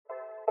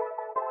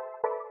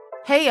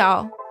Hey,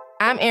 y'all.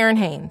 I'm Erin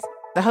Haynes,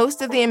 the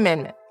host of The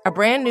Amendment, a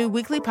brand new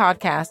weekly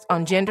podcast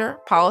on gender,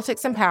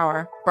 politics, and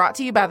power, brought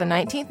to you by the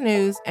 19th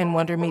News and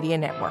Wonder Media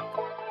Network.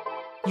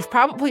 You've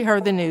probably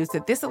heard the news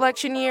that this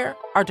election year,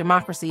 our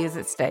democracy is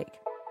at stake.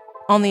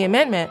 On The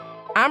Amendment,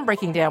 I'm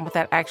breaking down what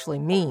that actually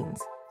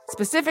means,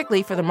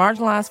 specifically for the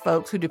marginalized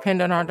folks who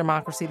depend on our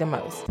democracy the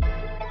most.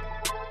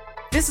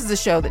 This is a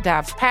show that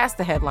dives past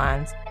the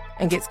headlines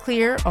and gets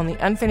clear on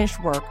the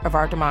unfinished work of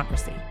our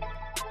democracy.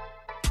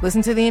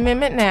 Listen to The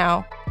Amendment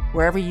now,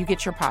 wherever you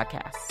get your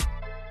podcasts.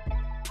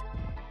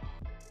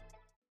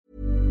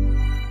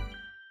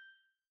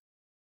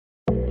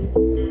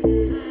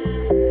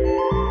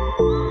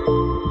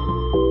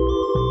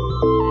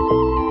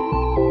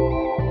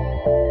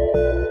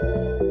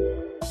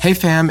 Hey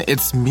fam,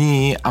 it's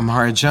me,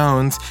 Amara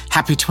Jones.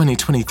 Happy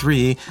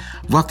 2023.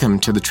 Welcome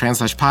to the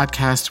Translash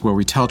podcast, where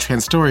we tell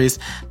trans stories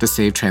to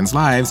save trans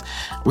lives.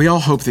 We all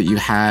hope that you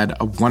had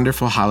a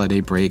wonderful holiday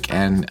break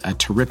and a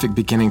terrific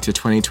beginning to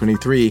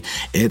 2023.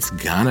 It's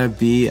gonna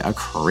be a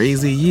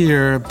crazy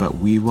year, but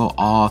we will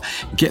all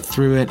get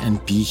through it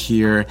and be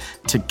here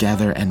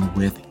together and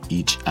with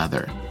each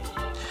other.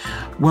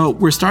 Well,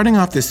 we're starting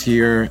off this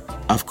year,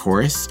 of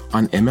course,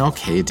 on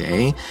MLK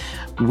Day.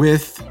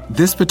 With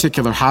this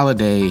particular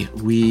holiday,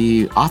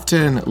 we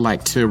often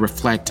like to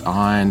reflect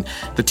on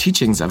the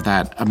teachings of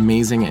that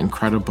amazing,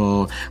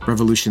 incredible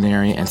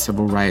revolutionary and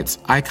civil rights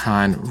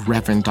icon,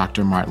 Reverend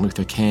Dr. Martin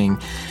Luther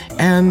King,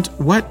 and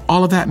what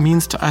all of that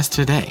means to us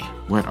today.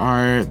 What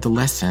are the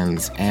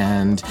lessons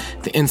and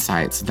the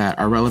insights that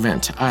are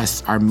relevant to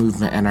us, our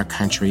movement, and our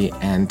country,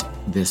 and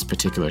this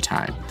particular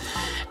time?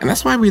 And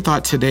that's why we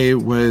thought today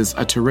was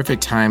a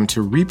terrific time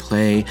to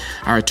replay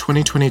our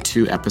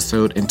 2022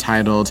 episode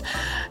entitled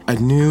A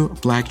New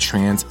Black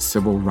Trans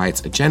Civil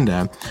Rights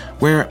Agenda,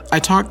 where I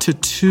talked to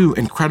two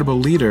incredible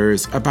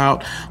leaders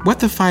about what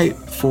the fight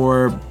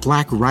for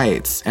Black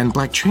rights and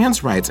Black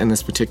trans rights in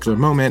this particular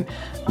moment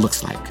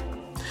looks like.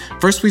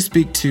 First, we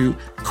speak to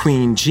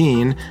Queen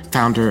Jean,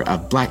 founder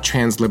of Black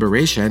Trans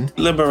Liberation.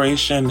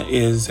 Liberation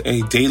is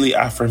a daily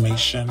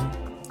affirmation.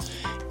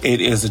 It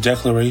is a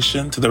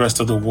declaration to the rest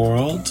of the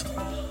world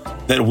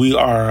that we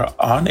are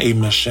on a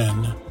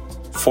mission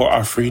for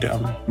our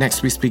freedom.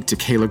 Next, we speak to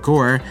Kayla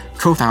Gore,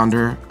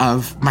 co-founder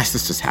of My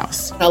Sister's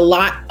House. A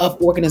lot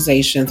of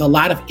organizations, a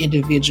lot of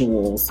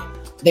individuals,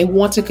 they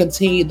want to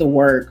continue the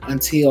work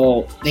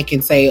until they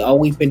can say, oh,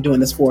 we've been doing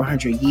this for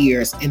 100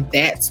 years. And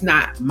that's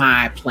not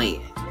my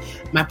plan.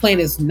 My plan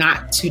is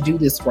not to do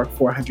this work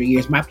for 100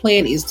 years. My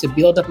plan is to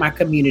build up my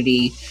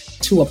community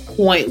to a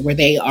point where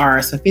they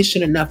are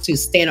sufficient enough to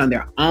stand on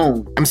their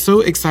own. I'm so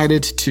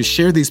excited to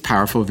share these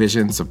powerful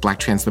visions of Black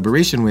trans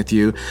liberation with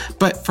you.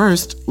 But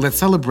first, let's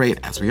celebrate,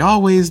 as we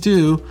always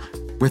do,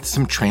 with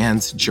some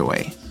trans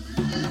joy.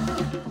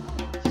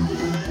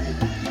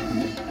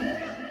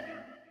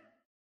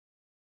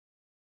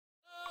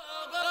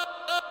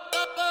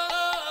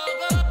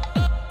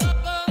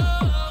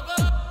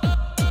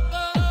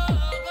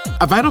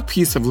 A vital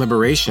piece of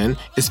liberation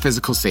is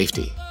physical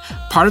safety.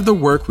 Part of the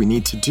work we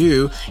need to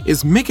do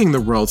is making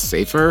the world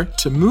safer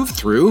to move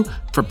through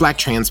for Black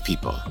trans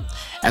people.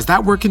 As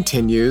that work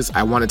continues,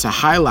 I wanted to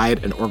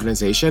highlight an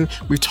organization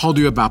we've told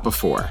you about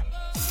before,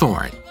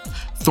 Thorn.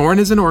 Thorn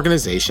is an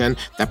organization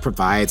that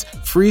provides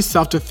free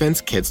self-defense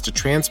kits to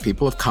trans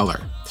people of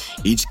color.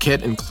 Each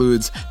kit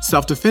includes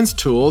self-defense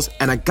tools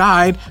and a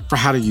guide for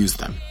how to use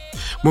them.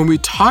 When we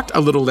talked a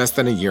little less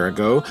than a year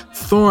ago,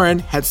 Thorn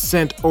had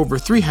sent over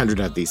 300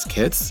 of these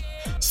kits.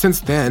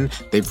 Since then,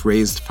 they've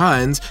raised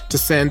funds to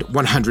send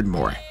 100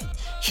 more.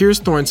 Here's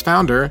Thorn's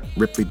founder,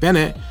 Ripley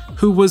Bennett,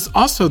 who was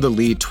also the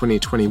lead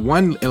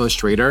 2021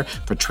 illustrator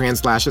for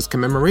Translash's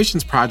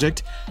Commemorations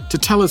Project, to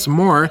tell us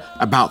more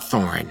about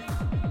Thorn.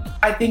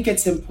 I think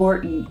it's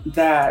important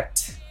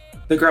that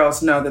the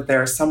girls know that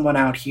there's someone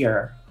out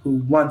here who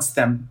wants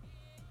them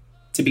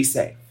to be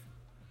safe.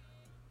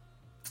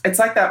 It's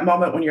like that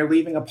moment when you're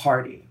leaving a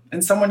party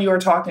and someone you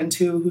are talking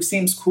to who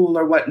seems cool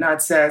or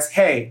whatnot says,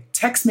 hey,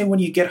 text me when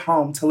you get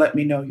home to let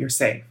me know you're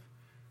safe.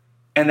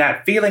 And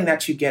that feeling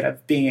that you get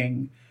of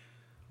being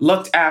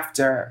looked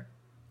after,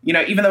 you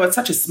know, even though it's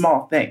such a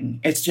small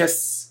thing, it's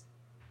just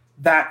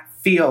that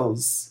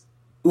feels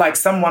like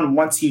someone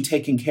wants you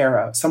taken care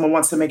of. Someone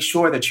wants to make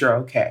sure that you're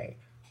okay.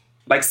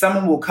 Like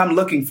someone will come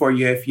looking for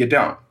you if you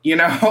don't, you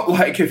know,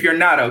 like if you're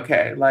not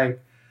okay.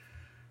 Like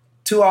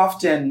too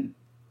often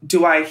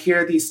do I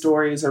hear these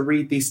stories or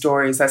read these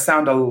stories that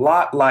sound a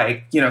lot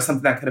like, you know,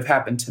 something that could have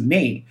happened to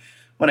me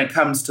when it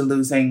comes to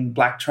losing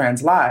Black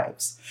trans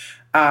lives.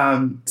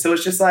 So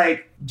it's just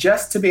like,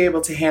 just to be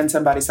able to hand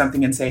somebody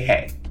something and say,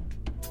 hey,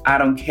 I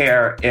don't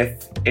care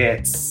if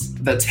it's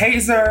the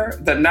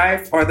taser, the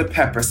knife, or the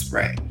pepper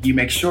spray. You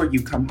make sure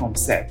you come home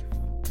safe.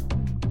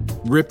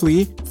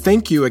 Ripley,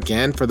 thank you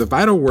again for the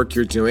vital work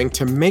you're doing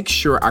to make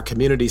sure our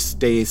community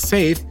stays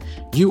safe.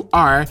 You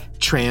are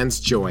Trans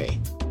Joy.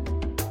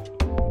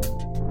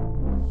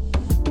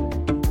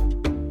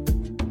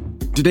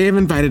 Today, I've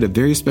invited a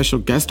very special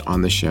guest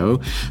on the show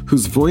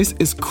whose voice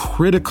is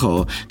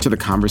critical to the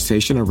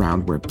conversation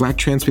around where Black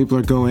trans people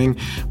are going,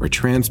 where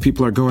trans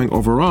people are going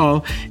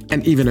overall,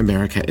 and even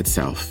America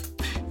itself.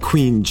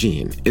 Queen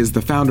Jean is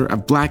the founder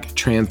of Black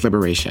Trans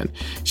Liberation.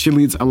 She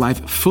leads a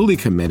life fully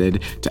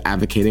committed to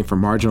advocating for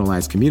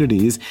marginalized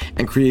communities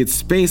and creates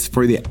space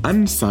for the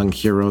unsung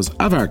heroes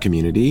of our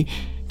community.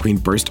 Queen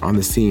burst on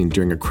the scene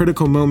during a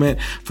critical moment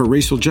for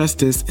racial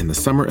justice in the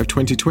summer of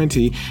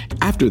 2020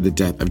 after the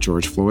death of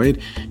George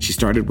Floyd. She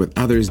started with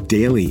others'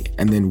 daily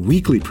and then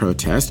weekly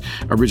protests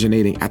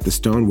originating at the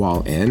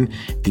Stonewall Inn.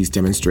 These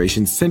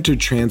demonstrations centered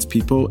trans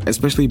people,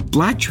 especially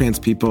Black trans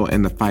people,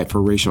 in the fight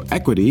for racial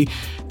equity.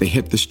 They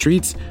hit the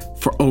streets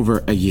for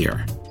over a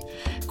year.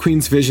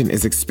 Queen's vision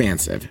is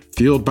expansive,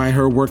 fueled by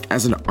her work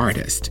as an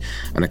artist.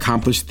 An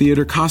accomplished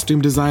theater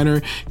costume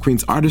designer,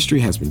 Queen's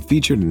artistry has been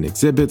featured in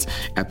exhibits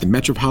at the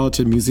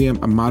Metropolitan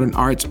Museum of Modern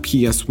Art's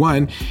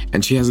PS1,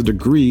 and she has a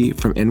degree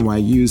from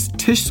NYU's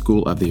Tisch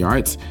School of the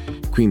Arts.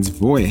 Queen's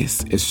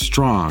voice is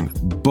strong,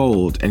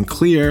 bold, and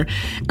clear,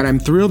 and I'm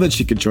thrilled that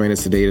she could join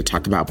us today to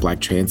talk about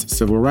Black trans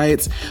civil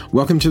rights.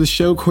 Welcome to the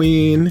show,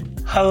 Queen.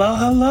 Hello,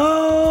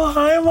 hello.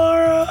 Hi,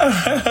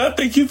 Mara.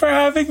 Thank you for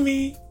having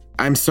me.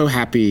 I'm so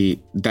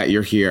happy that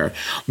you're here.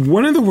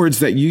 One of the words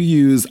that you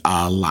use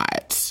a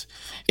lot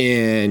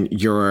in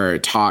your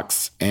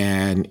talks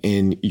and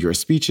in your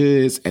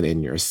speeches and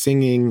in your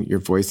singing, your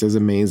voice is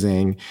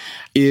amazing,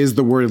 is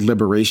the word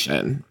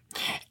liberation.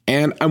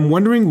 And I'm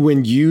wondering,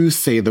 when you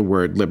say the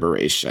word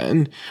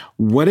liberation,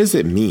 what does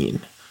it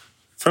mean?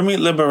 For me,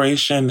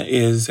 liberation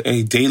is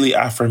a daily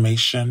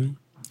affirmation.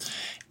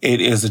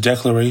 It is a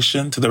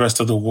declaration to the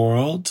rest of the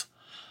world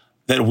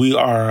that we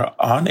are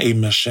on a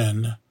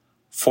mission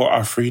for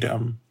our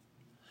freedom.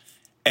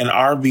 And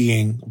our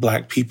being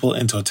Black people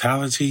in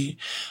totality,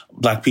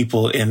 Black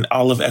people in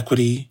all of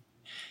equity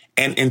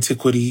and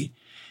antiquity,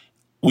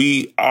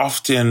 we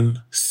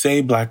often say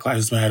Black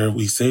Lives Matter,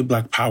 we say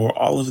Black Power,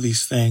 all of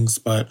these things,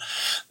 but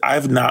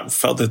I've not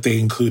felt that they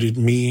included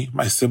me,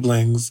 my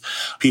siblings,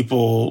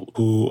 people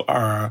who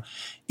are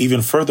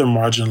even further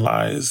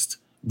marginalized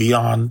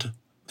beyond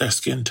their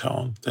skin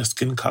tone, their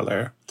skin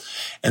color.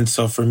 And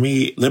so for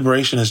me,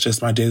 liberation is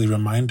just my daily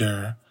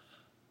reminder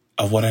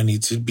of what I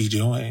need to be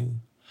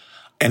doing.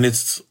 And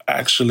it's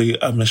actually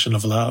a mission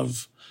of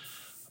love,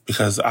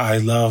 because I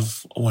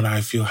love when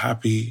I feel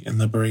happy and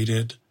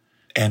liberated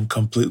and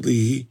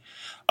completely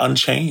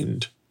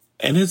unchained.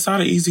 And it's not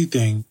an easy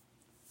thing.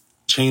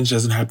 Change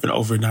doesn't happen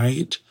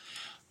overnight,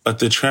 but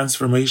the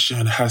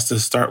transformation has to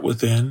start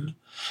within,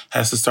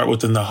 has to start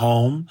within the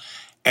home.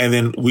 And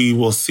then we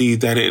will see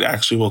that it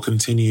actually will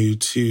continue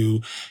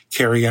to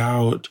carry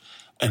out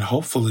and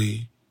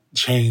hopefully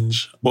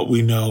change what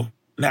we know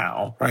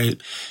now,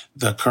 right?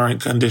 The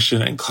current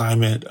condition and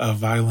climate of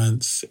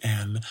violence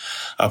and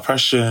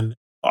oppression,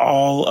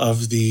 all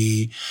of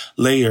the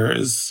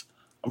layers,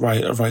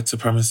 right, of white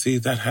supremacy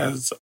that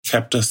has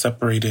kept us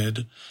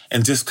separated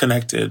and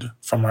disconnected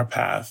from our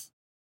path.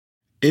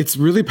 It's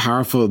really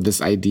powerful,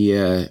 this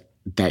idea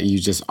that you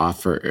just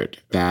offered,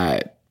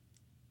 that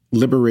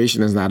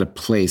liberation is not a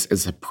place,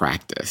 it's a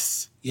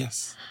practice.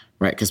 Yes.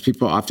 Right? Because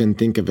people often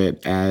think of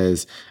it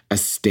as a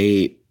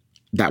state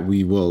that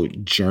we will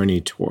journey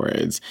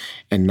towards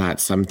and not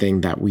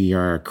something that we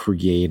are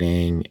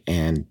creating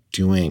and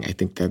doing. I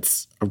think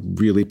that's a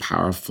really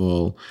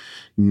powerful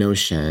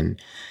notion.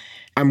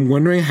 I'm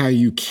wondering how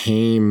you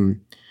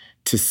came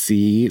to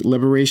see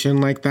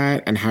liberation like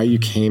that and how you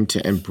came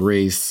to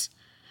embrace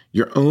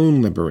your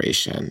own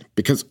liberation.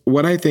 Because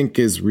what I think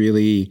is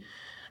really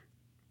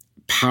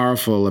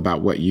powerful about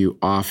what you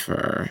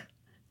offer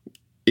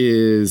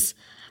is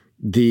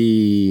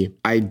the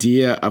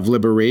idea of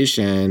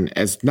liberation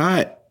as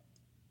not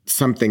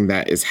something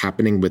that is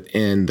happening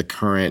within the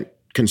current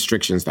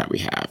constrictions that we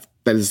have.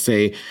 That is to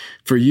say,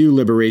 for you,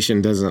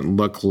 liberation doesn't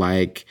look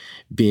like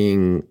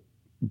being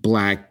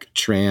Black,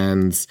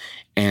 trans,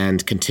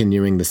 and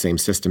continuing the same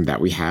system that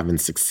we have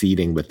and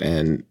succeeding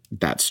within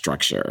that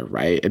structure,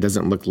 right? It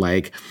doesn't look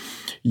like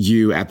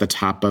you at the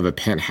top of a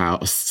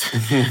penthouse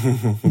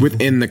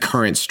within the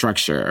current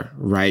structure,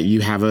 right?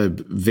 You have a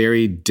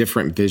very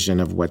different vision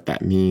of what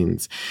that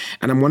means.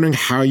 And I'm wondering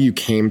how you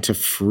came to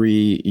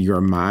free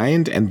your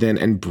mind and then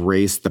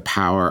embrace the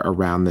power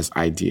around this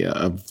idea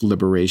of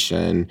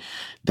liberation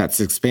that's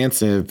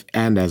expansive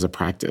and as a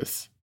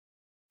practice.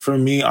 For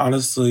me,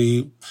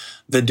 honestly,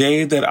 the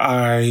day that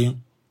I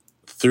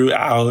threw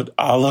out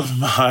all of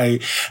my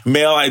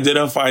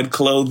male-identified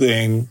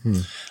clothing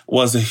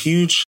was a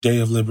huge day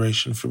of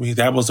liberation for me.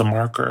 That was a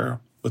marker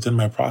within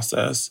my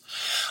process.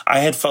 I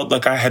had felt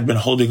like I had been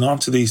holding on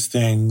to these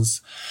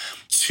things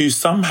to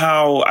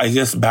somehow, I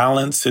guess,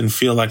 balance and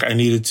feel like I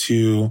needed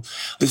to,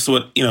 this is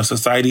what,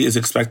 society is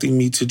expecting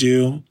me to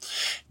do.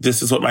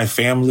 This is what my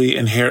family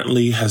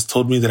inherently has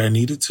told me that I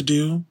needed to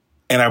do.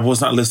 And I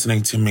was not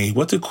listening to me.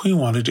 What did Queen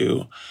want to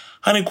do?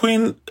 Honey,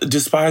 Queen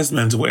despised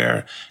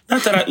menswear.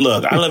 Not that I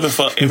love it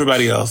for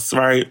everybody else,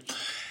 right?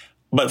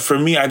 But for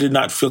me, I did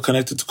not feel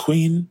connected to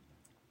Queen.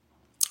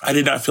 I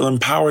did not feel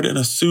empowered in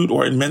a suit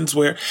or in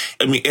menswear.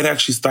 I mean, it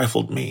actually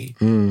stifled me.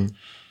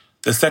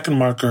 The second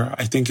marker,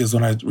 I think, is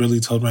when I really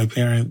told my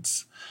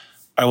parents,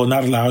 I will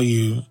not allow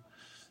you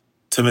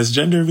to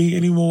misgender me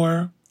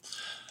anymore.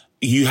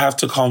 You have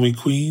to call me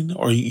queen,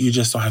 or you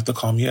just don't have to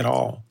call me at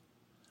all.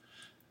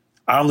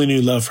 I only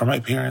knew love from my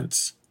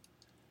parents.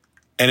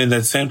 And in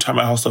that same time,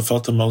 I also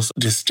felt the most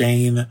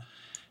disdain,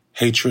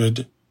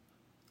 hatred,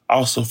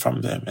 also from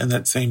them in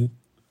that same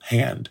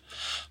hand.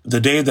 The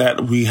day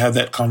that we had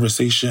that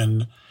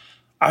conversation,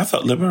 I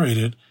felt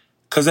liberated.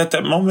 Because at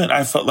that moment,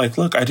 I felt like,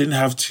 look, I didn't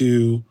have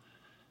to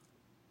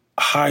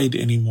hide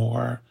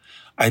anymore.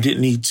 I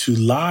didn't need to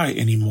lie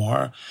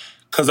anymore.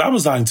 Because I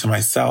was lying to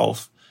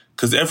myself.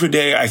 Because every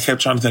day I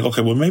kept trying to think,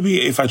 okay, well,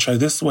 maybe if I try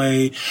this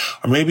way,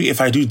 or maybe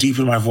if I do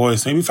deepen my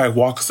voice, maybe if I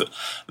walk...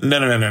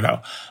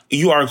 No.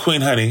 You are a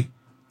queen, honey.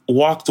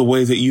 Walk the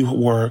way that you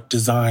were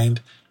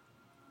designed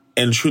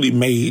and truly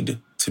made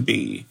to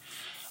be.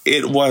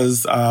 It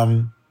was,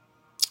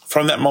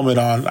 from that moment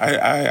on,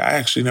 I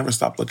actually never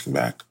stopped looking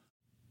back.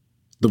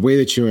 The way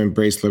that you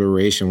embraced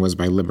liberation was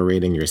by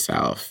liberating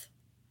yourself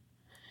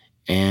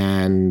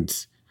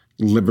and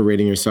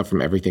liberating yourself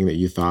from everything that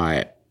you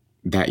thought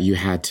that you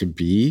had to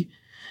be.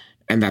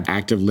 And that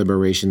act of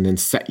liberation then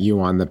set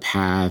you on the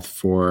path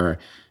for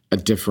a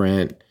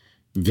different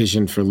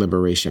vision for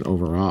liberation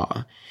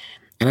overall.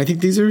 And I think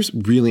these are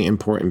really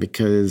important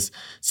because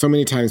so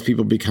many times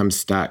people become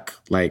stuck,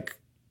 like,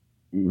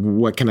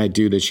 what can I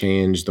do to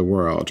change the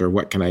world? Or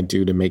what can I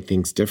do to make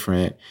things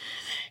different?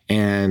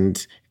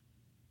 And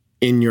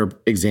in your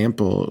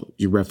example,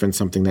 you referenced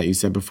something that you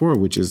said before,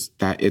 which is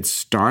that it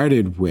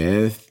started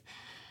with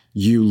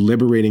you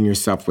liberating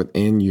yourself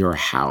within your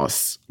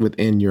house,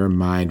 within your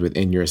mind,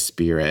 within your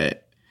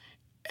spirit,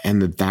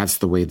 and that's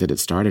the way that it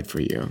started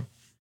for you.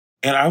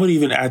 And I would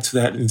even add to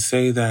that and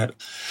say that,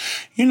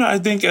 I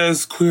think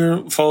as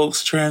queer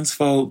folks, trans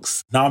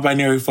folks,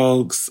 non-binary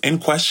folks,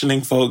 and questioning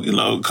folk,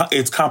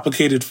 it's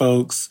complicated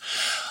folks,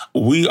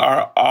 we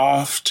are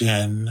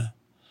often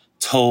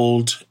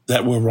told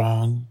that we're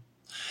wrong.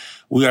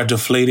 We are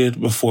deflated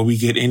before we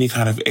get any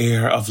kind of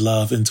air of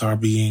love into our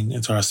being,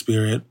 into our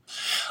spirit.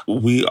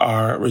 We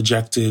are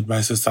rejected by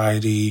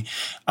society.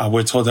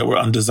 We're told that we're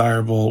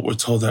undesirable. We're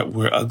told that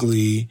we're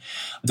ugly,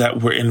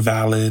 that we're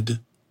invalid.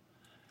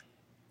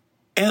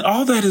 And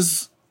all that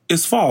is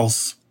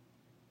false.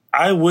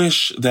 I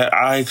wish that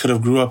I could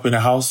have grew up in a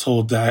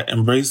household that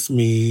embraced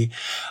me,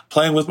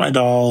 playing with my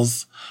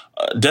dolls,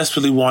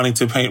 desperately wanting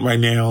to paint my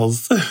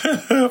nails,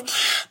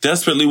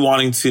 desperately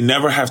wanting to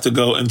never have to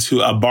go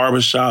into a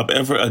barbershop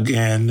ever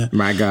again.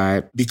 My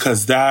God.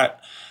 Because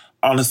that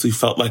honestly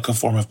felt like a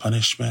form of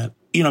punishment.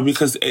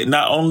 Because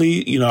not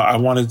only, I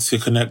wanted to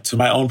connect to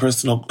my own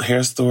personal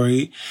hair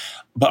story,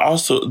 but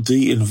also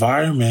the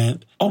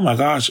environment. Oh my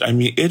gosh. I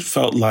mean, it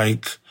felt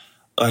like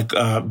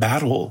a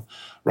battle,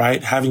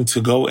 right? Having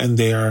to go in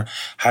there,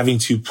 having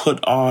to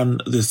put on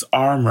this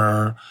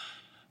armor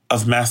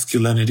of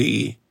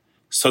masculinity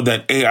so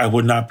that I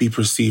would not be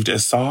perceived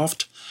as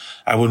soft.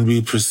 I wouldn't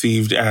be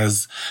perceived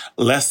as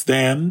less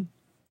than.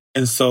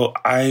 And so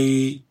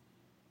I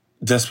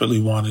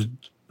desperately wanted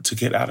to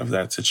get out of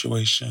that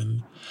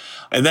situation.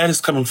 And that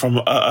is coming from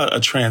a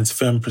trans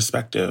femme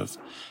perspective.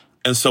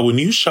 And so when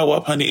you show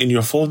up, honey, in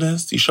your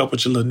fullness, you show up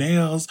with your little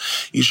nails,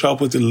 you show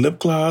up with your lip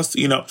gloss,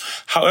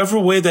 however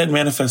way that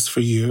manifests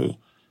for you.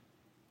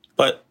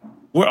 But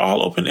we're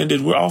all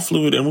open-ended, we're all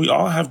fluid, and we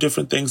all have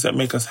different things that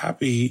make us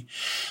happy.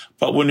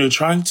 But when you're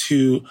trying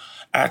to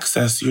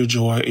access your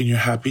joy and your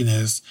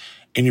happiness,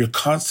 and you're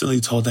constantly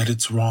told that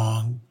it's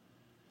wrong,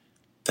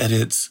 that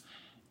it's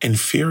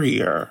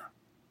inferior,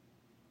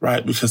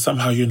 right? Because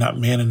somehow you're not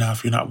man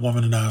enough, you're not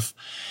woman enough.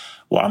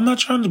 Well, I'm not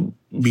trying to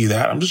be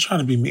that. I'm just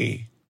trying to be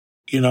me.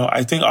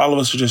 I think all of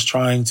us are just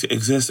trying to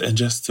exist and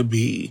just to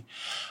be.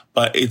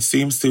 But it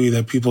seems to me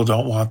that people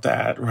don't want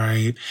that,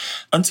 right?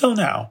 Until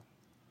now.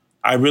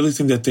 I really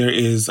think that there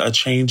is a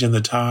change in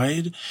the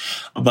tide,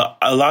 but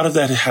a lot of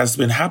that has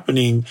been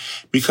happening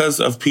because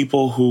of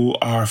people who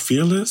are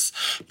fearless,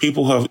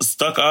 people who have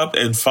stuck up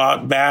and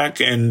fought back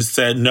and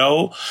said,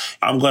 no,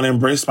 I'm going to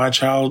embrace my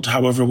child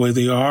however way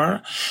they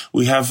are.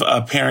 We have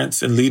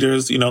parents and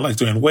leaders, like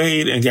Dwayne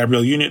Wade and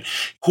Gabrielle Union,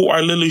 who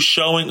are literally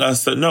showing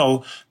us that,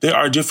 no, there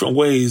are different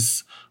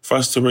ways for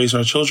us to raise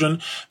our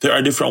children. There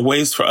are different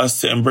ways for us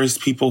to embrace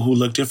people who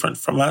look different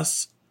from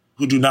us,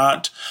 who do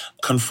not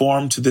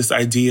conform to this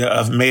idea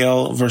of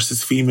male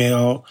versus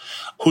female,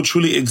 who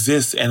truly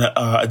exists in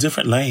a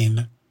different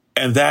lane.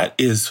 And that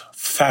is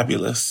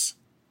fabulous.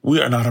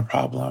 We are not a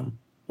problem.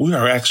 We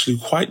are actually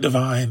quite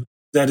divine.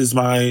 That is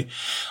my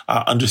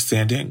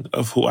understanding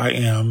of who I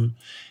am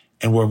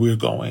and where we're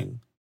going.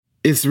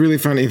 It's really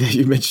funny that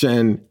you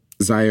mentioned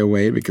Zaya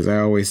Wade, because I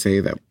always say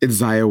that it's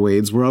Zaya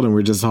Wade's world and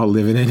we're just all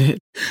living in it.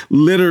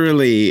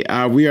 Literally,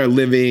 we are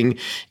living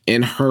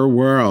in her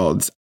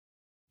world.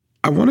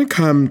 I want to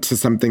come to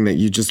something that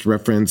you just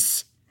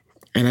referenced,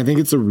 and I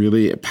think it's a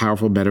really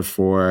powerful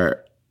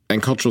metaphor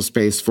and cultural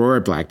space for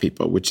Black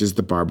people, which is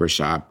the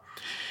barbershop.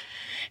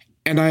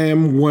 And I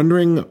am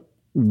wondering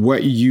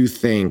what you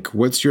think.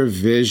 What's your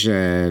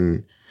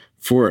vision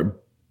for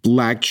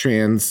Black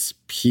trans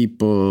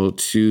people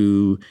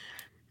to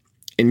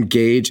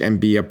engage and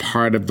be a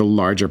part of the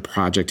larger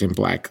project in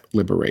Black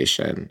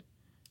liberation?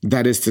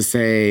 That is to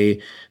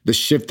say, the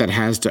shift that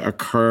has to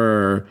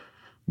occur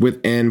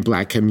within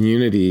Black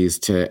communities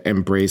to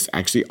embrace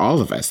actually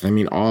all of us. I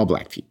mean, all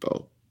Black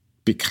people.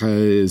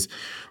 Because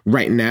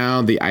right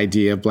now, the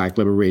idea of Black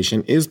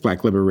liberation is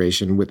Black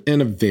liberation within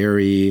a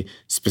very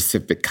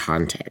specific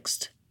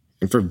context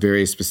and for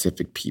very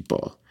specific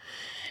people.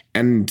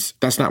 And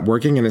that's not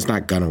working, and it's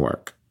not going to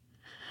work.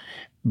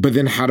 But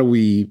then how do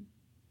we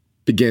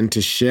begin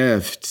to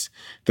shift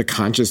the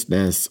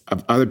consciousness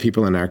of other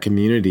people in our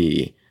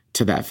community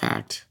to that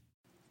fact?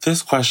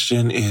 This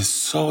question is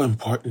so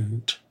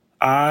important.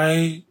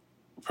 I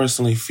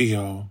personally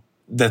feel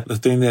that the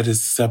thing that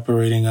is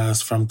separating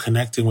us from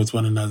connecting with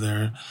one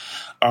another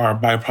are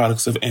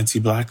byproducts of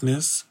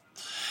anti-Blackness.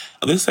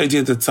 This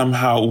idea that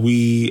somehow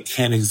we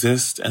can't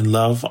exist and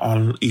love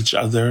on each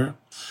other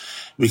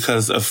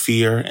because of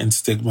fear and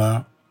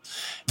stigma.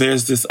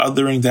 There's this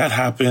othering that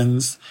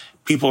happens.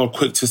 People are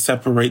quick to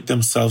separate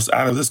themselves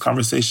out of this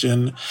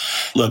conversation.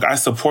 Look, I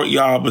support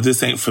y'all, but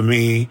this ain't for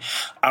me.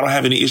 I don't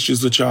have any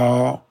issues with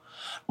y'all.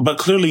 But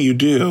clearly you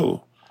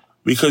do,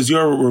 because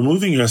you're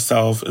removing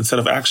yourself instead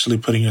of actually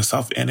putting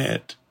yourself in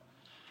it,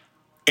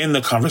 in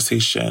the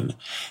conversation.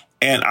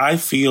 And I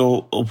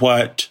feel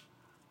what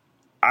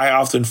I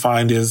often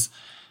find is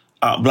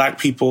Black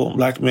people,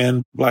 Black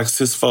men, Black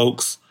cis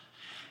folks,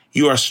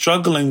 you are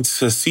struggling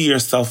to see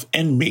yourself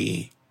in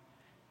me,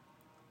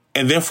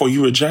 and therefore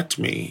you reject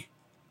me.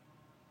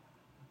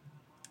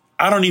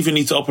 I don't even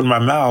need to open my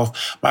mouth.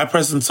 My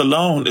presence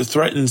alone, it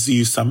threatens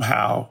you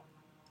somehow.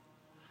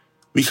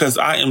 Because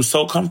I am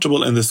so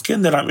comfortable in the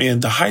skin that I'm in,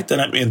 the height that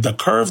I'm in, the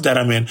curve that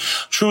I'm in.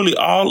 Truly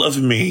all of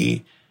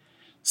me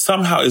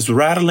somehow is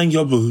rattling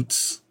your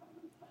boots,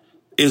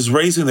 is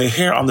raising the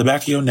hair on the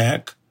back of your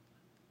neck,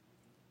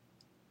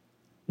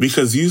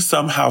 because you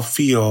somehow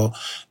feel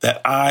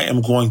that I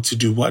am going to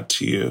do what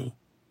to you?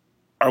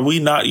 Are we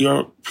not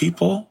your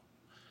people?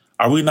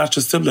 Are we not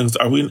your siblings?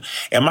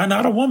 Am I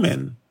not a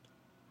woman?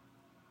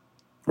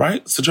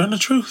 Right? Sojourner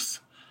Truth.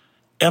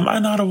 Am I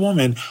not a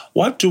woman?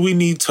 What do we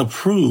need to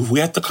prove? We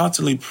have to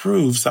constantly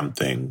prove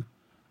something.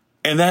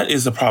 And that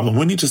is a problem.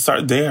 We need to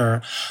start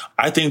there.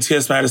 I think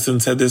T.S. Madison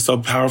said this so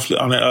powerfully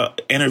on an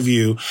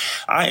interview.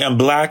 I am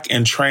Black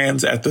and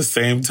trans at the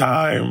same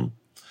time.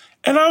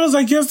 And I was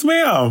like, yes,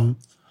 ma'am.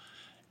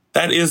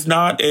 That is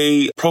not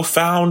a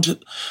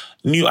profound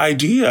new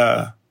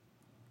idea,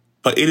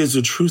 but it is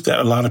a truth that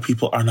a lot of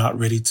people are not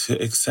ready to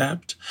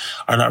accept,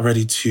 are not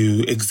ready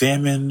to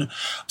examine,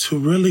 to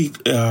really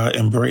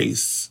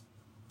embrace.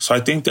 So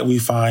I think that we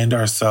find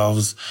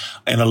ourselves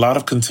in a lot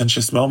of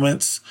contentious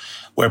moments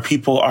where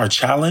people are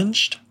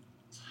challenged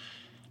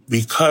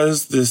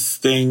because this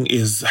thing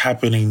is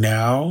happening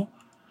now,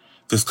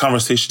 this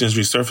conversation is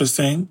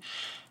resurfacing.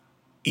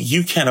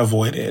 You can't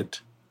avoid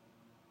it.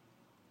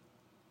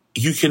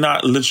 You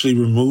cannot literally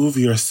remove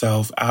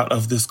yourself out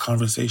of this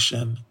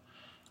conversation.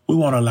 We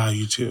won't allow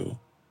you to,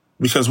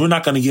 because we're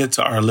not going to get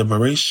to our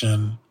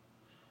liberation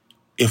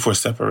if we're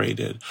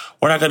separated.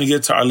 We're not going to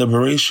get to our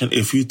liberation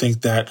if you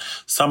think that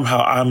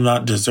somehow I'm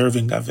not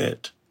deserving of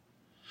it,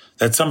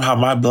 that somehow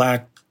my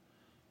Black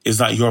is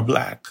not your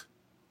Black.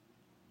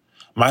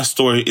 My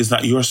story is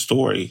not your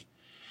story.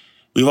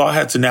 We've all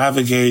had to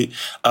navigate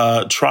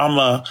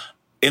trauma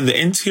in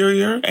the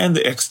interior and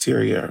the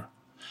exterior.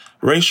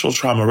 Racial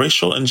trauma,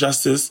 racial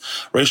injustice,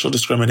 racial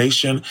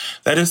discrimination,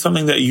 that is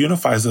something that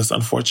unifies us,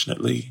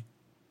 unfortunately.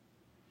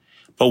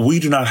 But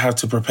we do not have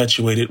to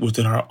perpetuate it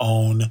within our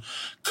own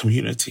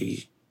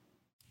community.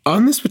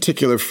 On this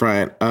particular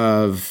front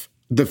of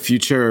the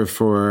future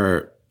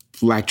for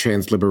Black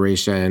trans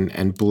liberation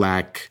and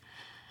Black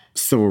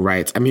civil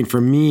rights, I mean,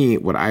 for me,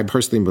 what I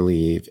personally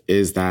believe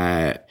is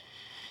that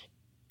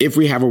if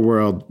we have a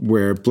world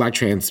where Black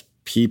trans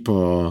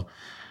people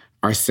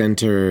are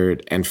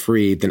centered and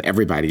free, then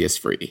everybody is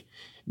free.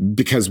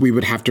 Because we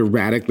would have to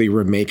radically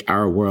remake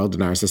our world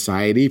and our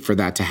society for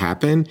that to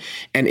happen.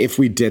 And if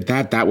we did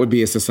that, that would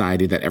be a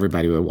society that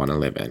everybody would want to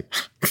live in,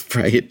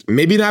 right?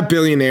 Maybe not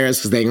billionaires,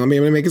 because they ain't gonna be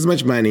able to make as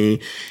much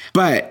money.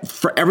 But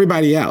for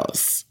everybody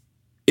else,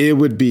 it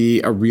would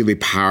be a really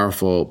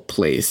powerful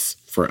place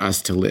for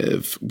us to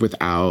live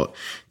without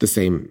the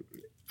same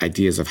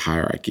ideas of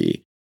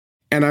hierarchy.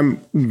 And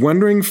I'm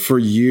wondering for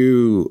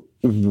you,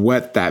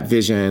 what that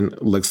vision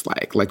looks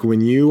like when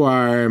you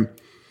are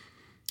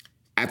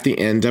at the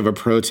end of a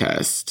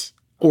protest,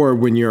 or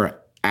when you're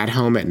at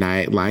home at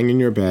night, lying in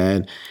your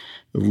bed,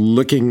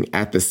 looking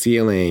at the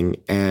ceiling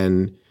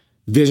and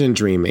vision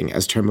dreaming,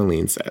 as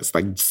Tourmaline says,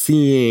 like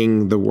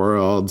seeing the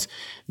world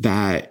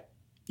that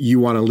you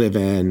want to live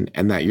in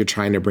and that you're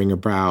trying to bring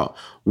about.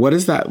 What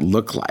does that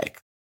look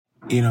like?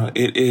 You know,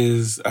 it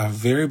is a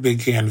very big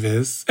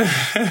canvas.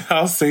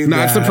 I'll say that.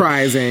 Not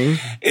surprising.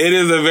 It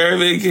is a very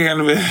big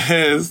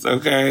canvas,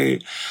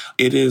 okay?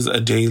 It is a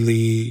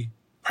daily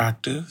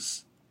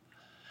practice.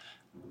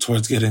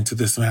 towards getting to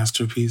this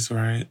masterpiece,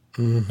 right,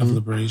 of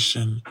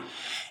liberation.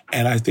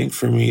 And I think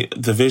for me,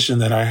 the vision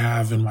that I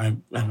have in my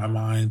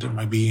mind and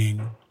my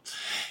being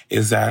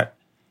is that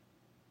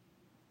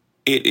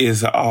it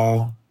is an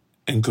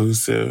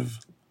all-inclusive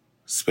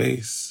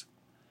space.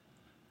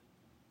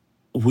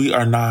 We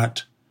are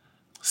not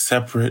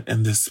separate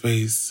in this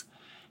space.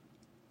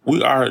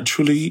 We are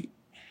truly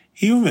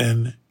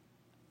human.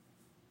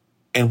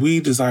 And we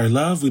desire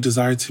love. We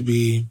desire to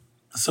be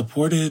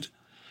supported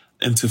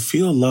and to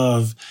feel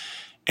love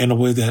in a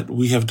way that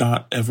we have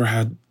not ever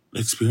had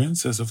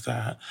experiences of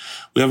that.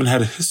 We haven't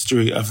had a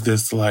history of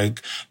this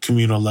like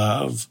communal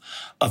love,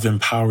 of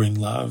empowering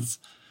love.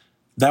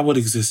 That would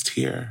exist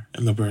here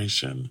in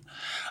liberation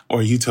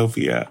or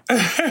utopia.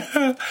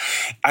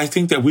 I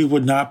think that we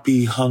would not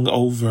be hung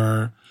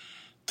over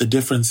the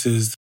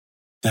differences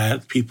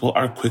that people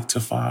are quick to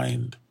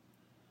find,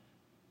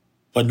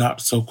 but not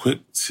so quick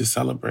to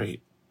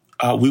celebrate.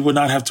 We would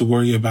not have to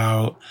worry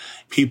about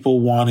people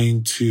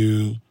wanting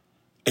to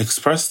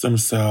express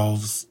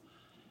themselves.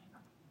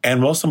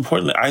 And most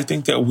importantly, I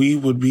think that we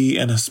would be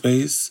in a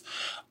space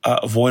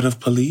void of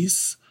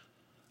police,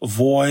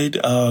 void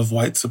of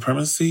white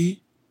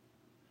supremacy.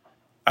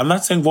 I'm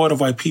not saying void of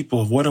white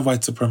people, void of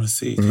white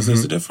supremacy, because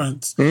there's a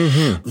difference.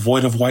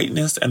 Void of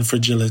whiteness and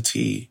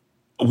fragility.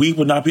 We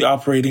would not be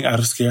operating out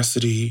of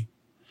scarcity.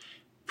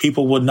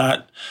 People would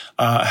not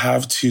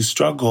have to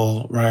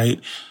struggle, right?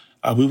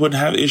 We wouldn't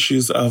have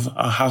issues of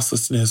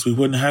houselessness. We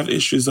wouldn't have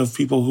issues of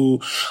people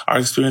who are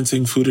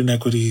experiencing food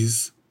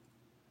inequities.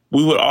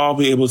 We would all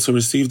be able to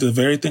receive the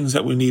very things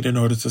that we need in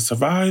order to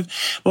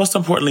survive, most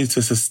importantly,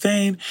 to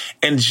sustain,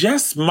 and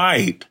just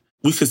might,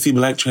 we could see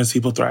Black trans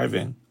people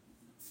thriving.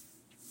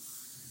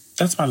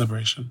 That's my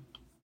liberation.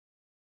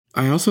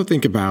 I also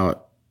think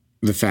about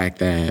the fact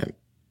that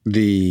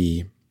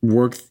the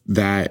work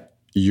that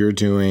you're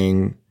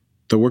doing,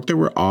 the work that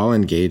we're all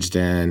engaged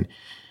in,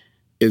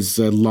 is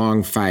a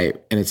long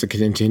fight, and it's a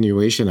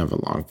continuation of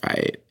a long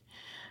fight.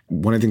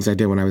 One of the things I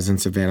did when I was in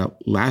Savannah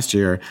last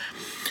year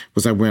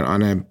was I went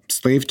on a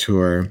slave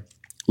tour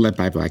led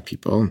by Black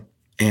people,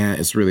 and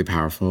it's really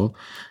powerful,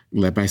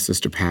 led by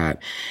Sister Pat.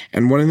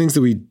 And one of the things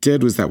that we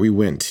did was that we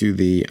went to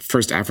the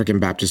First African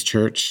Baptist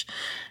Church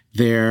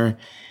there.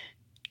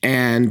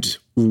 And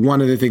one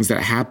of the things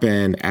that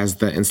happened as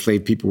the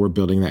enslaved people were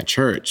building that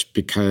church,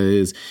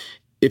 because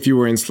if you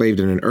were enslaved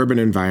in an urban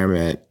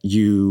environment,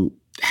 you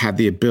had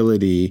the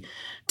ability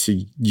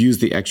to use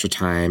the extra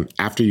time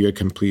after you had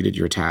completed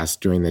your task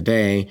during the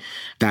day,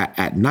 that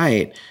at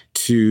night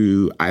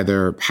to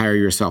either hire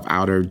yourself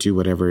out or do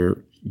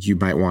whatever you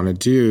might want to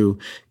do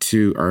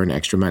to earn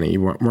extra money.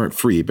 You weren't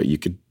free, but you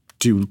could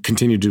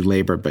continue to do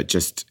labor, but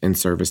just in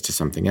service to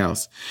something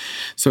else.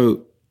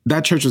 So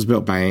that church was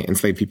built by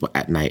enslaved people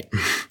at night.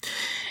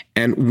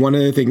 And one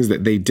of the things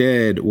that they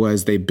did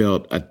was they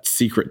built a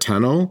secret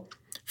tunnel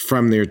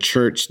from their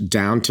church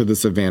down to the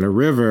Savannah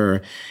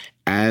River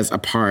as a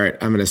part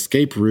of an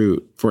escape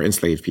route for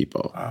enslaved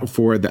people,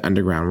 for the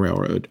Underground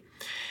Railroad.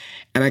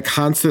 And I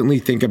constantly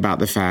think about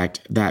the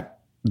fact that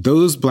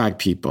those Black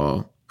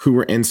people who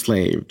were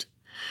enslaved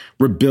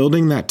were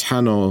building that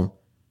tunnel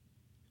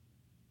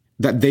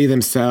that they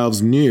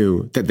themselves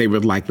knew that they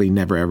would likely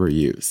never, ever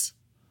use.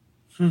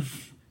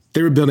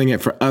 They were building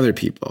it for other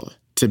people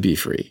to be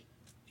free.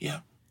 Yeah.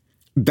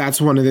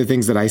 That's one of the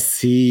things that I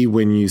see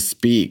when you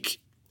speak,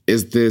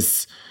 is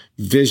this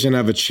vision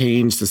of a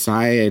changed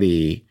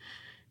society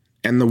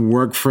and the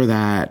work for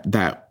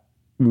that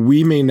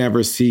we may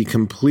never see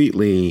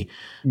completely.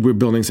 We're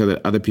building so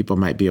that other people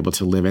might be able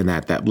to live in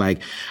that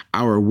like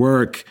our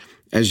work,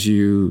 as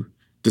you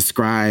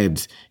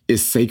described,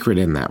 is sacred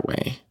in that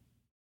way.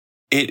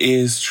 It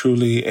is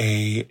truly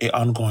a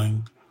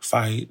ongoing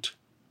fight.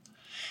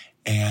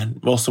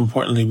 And most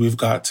importantly, we've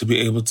got to be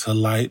able to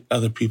light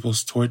other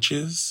people's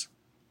torches.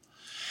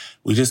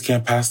 We just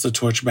can't pass the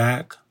torch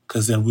back,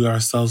 because then we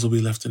ourselves will be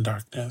left in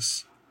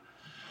darkness.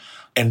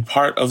 And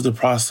part of the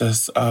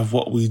process of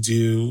what we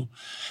do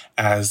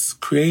as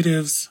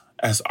creatives,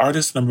 as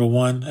artists, number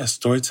one, as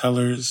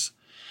storytellers,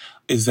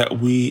 is that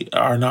we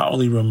are not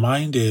only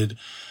reminded,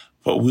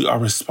 but we are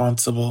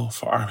responsible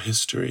for our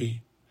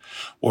history.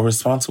 We're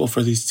responsible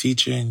for these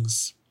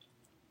teachings.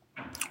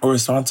 We're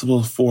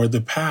responsible for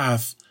the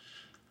path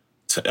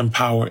to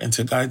empower and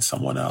to guide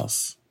someone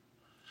else,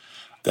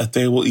 that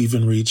they will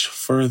even reach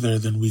further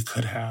than we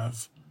could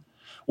have,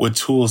 with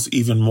tools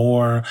even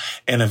more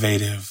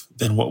innovative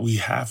than what we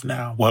have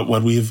now,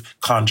 what we've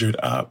conjured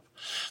up,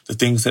 the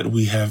things that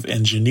we have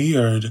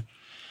engineered.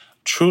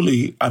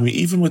 Truly, I mean,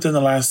 even within the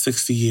last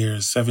 60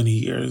 years, 70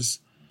 years,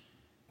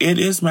 it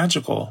is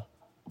magical,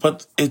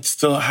 but it's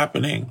still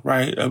happening,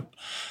 right?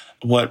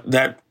 What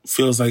that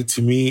feels like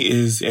to me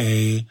is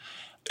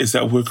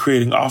that we're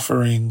creating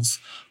offerings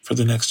for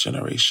the next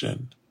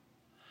generation.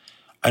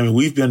 I mean,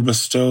 we've been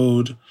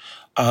bestowed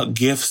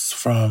gifts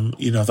from,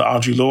 the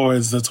Audre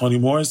Lordes, the Toni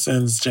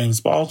Morrisons, James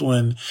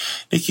Baldwin,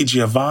 Nikki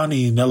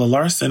Giovanni, Nella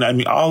Larson. I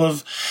mean, all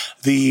of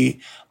the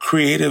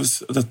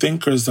creatives, the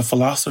thinkers, the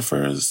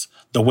philosophers,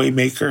 the way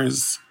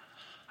makers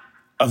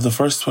of the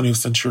first 20th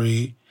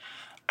century.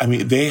 I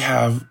mean, they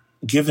have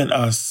given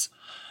us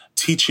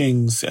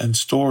teachings and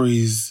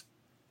stories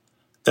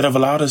that have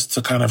allowed us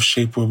to kind of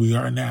shape where we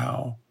are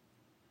now.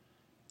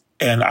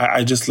 And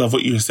I just love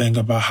what you're saying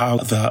about how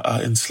the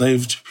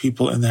enslaved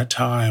people in that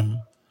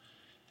time,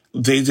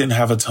 they didn't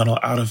have a tunnel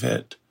out of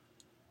it,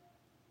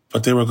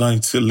 but they were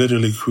going to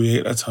literally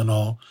create a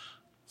tunnel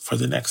for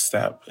the next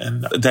step.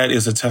 And that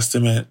is a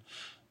testament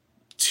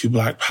to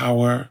Black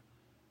power,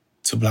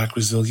 to Black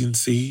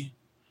resiliency,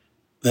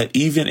 that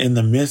even in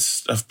the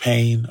midst of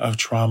pain, of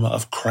trauma,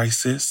 of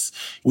crisis,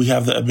 we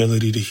have the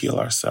ability to heal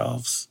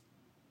ourselves.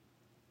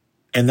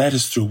 And that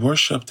is through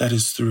worship, that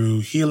is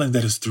through healing,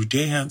 that is through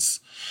dance.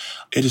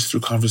 It is through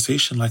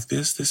conversation like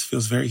this. This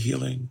feels very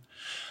healing.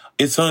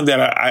 It's something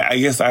that I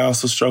guess I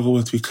also struggle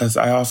with, because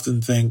I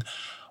often think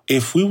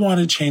if we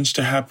wanted change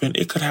to happen,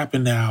 it could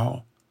happen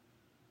now.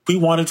 If we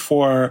wanted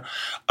for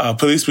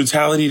police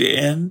brutality to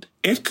end,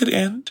 it could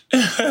end.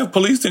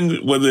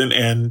 Policing wouldn't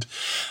end.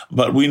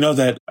 But we know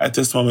that at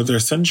this moment, there are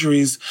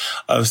centuries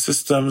of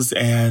systems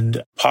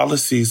and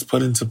policies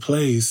put into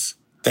place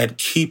that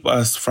keep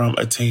us from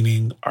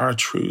attaining our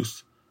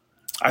truth.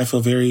 I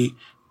feel very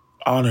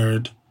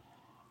honored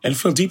and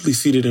feel deeply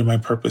seated in my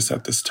purpose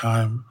at this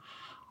time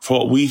for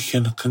what we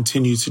can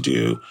continue to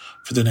do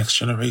for the next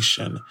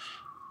generation,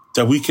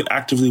 that we can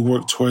actively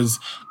work towards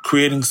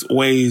creating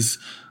ways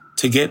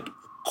to get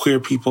queer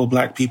people,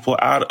 Black people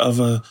out of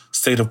a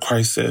state of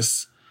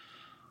crisis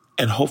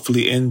and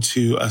hopefully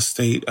into a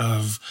state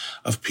of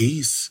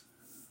peace.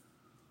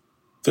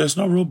 There's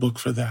no rule book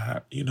for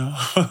that, you know?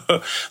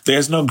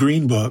 There's no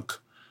green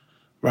book,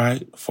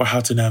 right, for how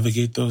to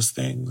navigate those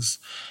things,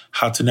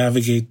 how to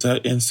navigate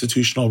the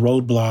institutional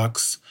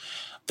roadblocks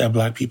that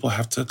Black people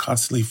have to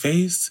constantly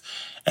face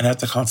and have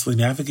to constantly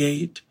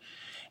navigate.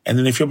 And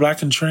then if you're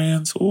Black and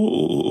trans,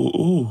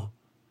 you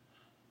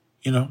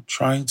know,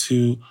 trying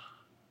to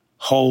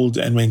hold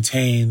and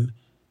maintain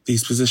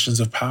these positions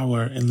of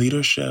power and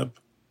leadership,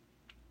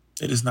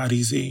 it is not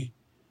easy.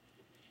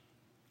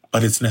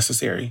 But it's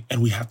necessary,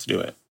 and we have to do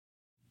it.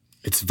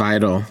 It's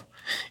vital.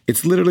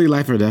 It's literally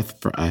life or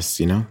death for us,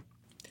 you know?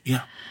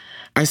 Yeah.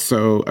 I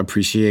so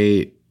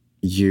appreciate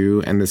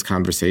you and this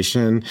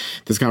conversation.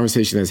 This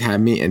conversation has had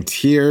me in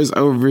tears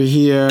over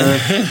here.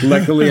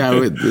 Luckily, I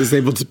was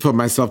able to put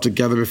myself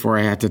together before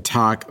I had to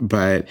talk,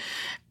 but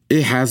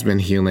it has been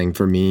healing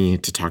for me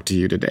to talk to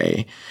you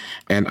today.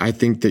 And I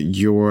think that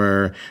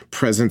your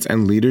presence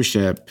and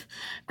leadership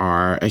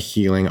are a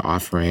healing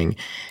offering.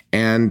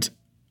 And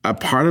a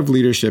part of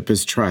leadership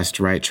is trust,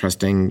 right?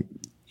 Trusting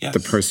the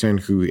person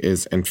who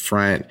is in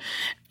front,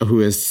 who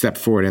has stepped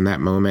forward in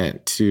that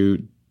moment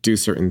to do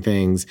certain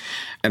things.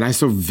 And I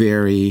so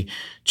very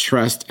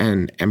trust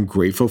and am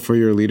grateful for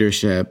your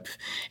leadership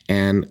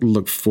and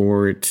look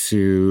forward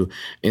to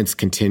its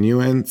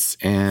continuance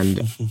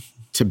and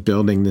to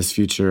building this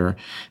future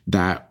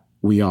that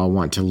we all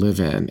want to live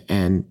in.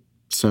 And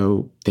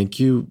so thank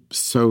you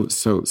so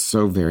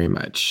very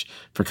much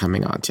for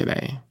coming on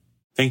today.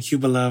 Thank you,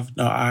 beloved.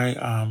 No, I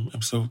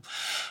am so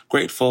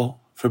grateful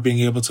for being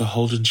able to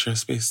hold and share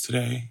space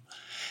today.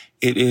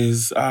 It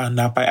is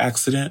not by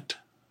accident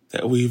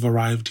that we've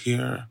arrived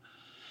here.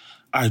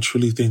 I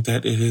truly think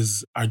that it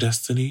is our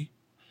destiny.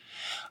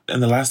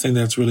 And the last thing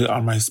that's really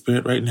on my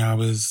spirit right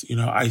now is, you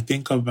know, I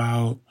think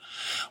about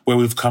where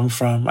we've come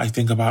from. I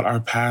think about our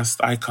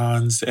past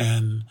icons,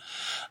 and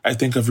I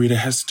think of Rita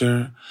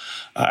Hester,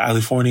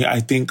 Ali Forney.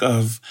 I think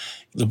of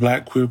the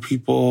Black queer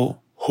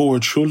people who are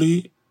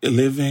truly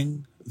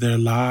living their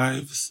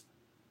lives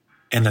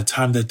in a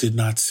time that did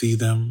not see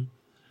them,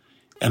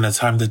 in a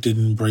time that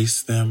didn't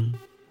embrace them,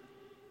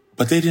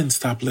 but they didn't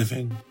stop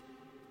living.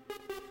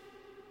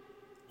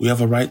 We have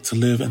a right to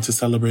live and to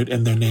celebrate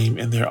in their name,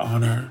 in their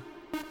honor.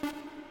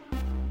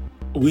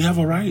 We have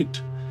a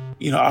right.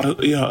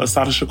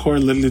 Assata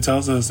Shakur literally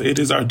tells us it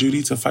is our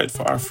duty to fight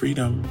for our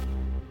freedom.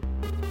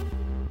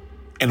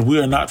 And we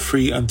are not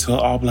free until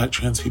all Black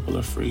trans people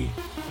are free.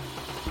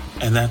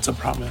 And that's a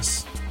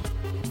promise.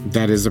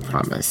 That is a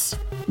promise.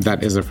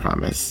 That is a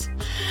promise.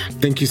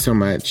 Thank you so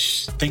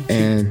much. Thank you.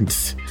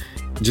 And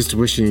just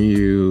wishing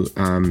you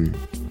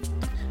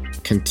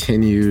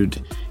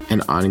continued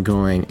and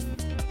ongoing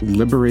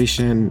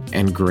liberation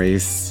and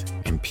grace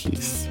and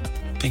peace.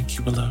 Thank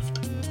you, beloved.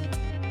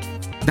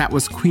 That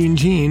was Queen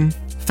Jean,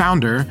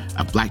 founder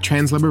of Black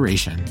Trans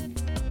Liberation.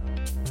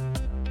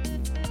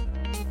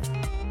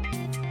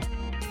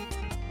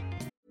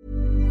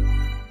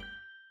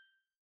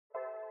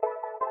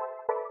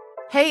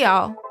 Hey,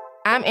 y'all.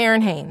 I'm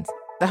Erin Haynes,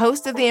 the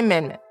host of The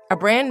Amendment, a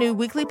brand new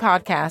weekly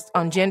podcast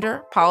on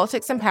gender,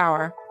 politics, and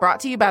power, brought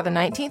to you by the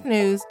 19th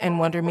News and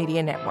Wonder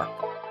Media Network.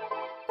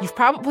 You've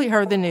probably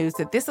heard the news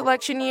that this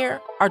election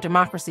year, our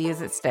democracy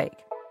is at stake.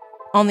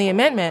 On The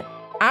Amendment,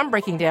 I'm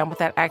breaking down what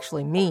that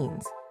actually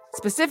means,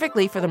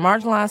 specifically for the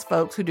marginalized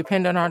folks who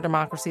depend on our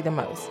democracy the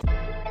most.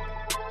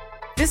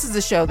 This is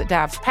a show that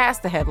dives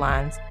past the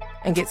headlines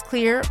and gets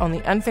clear on the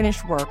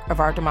unfinished work of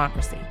our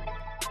democracy.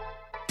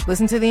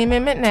 Listen to The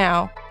Amendment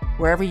now,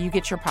 wherever you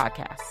get your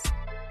podcasts.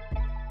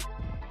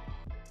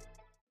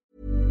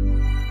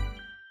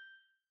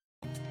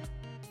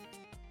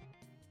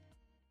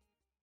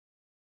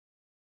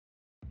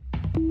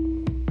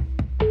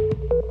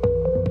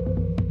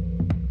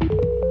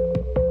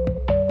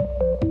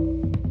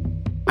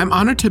 I'm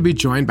honored to be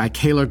joined by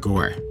Kayla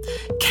Gore.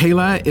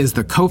 Kayla is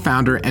the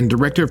co-founder and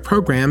director of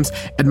programs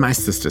at My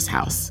Sista's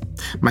House.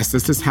 My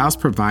Sista's House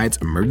provides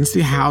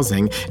emergency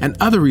housing and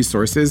other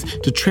resources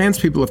to trans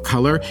people of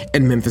color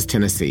in Memphis,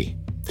 Tennessee.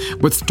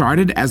 What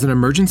started as an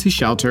emergency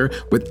shelter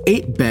with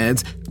 8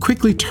 beds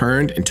quickly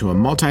turned into a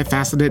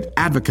multifaceted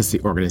advocacy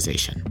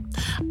organization.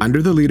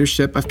 Under the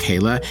leadership of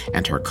Kayla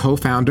and her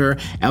co-founder,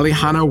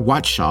 Elihana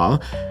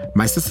Watshaw,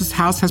 My Sista's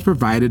House has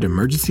provided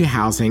emergency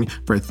housing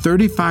for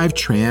 35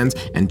 trans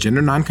and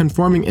gender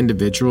nonconforming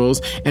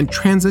individuals and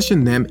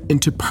transitioned them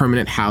into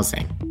permanent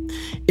housing.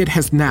 It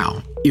has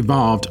now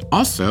evolved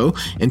also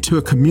into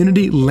a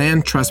community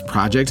land trust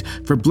project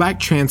for Black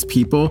trans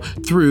people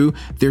through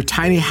their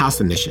Tiny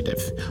House initiative,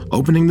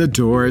 opening the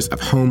doors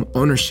of home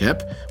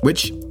ownership,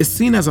 which is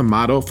seen as a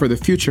model for the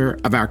future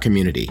of our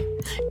community.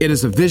 It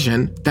is a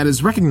vision that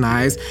is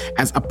recognized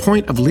as a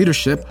point of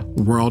leadership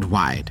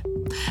worldwide.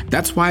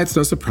 That's why it's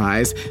no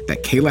surprise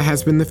that Kayla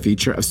has been the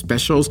feature of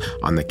specials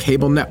on the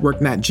cable network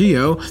Nat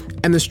Geo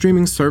and the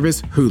streaming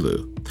service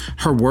Hulu.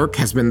 Her work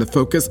has been the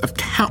focus of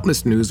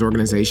countless news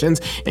organizations,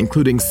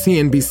 including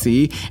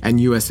CNBC and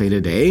USA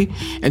Today,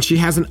 and she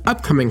has an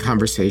upcoming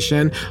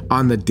conversation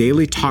on the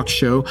daily talk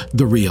show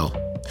The Real.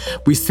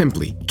 We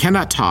simply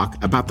cannot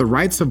talk about the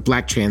rights of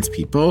Black trans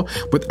people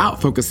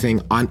without focusing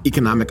on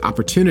economic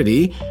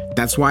opportunity.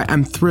 That's why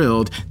I'm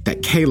thrilled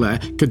that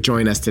Kayla could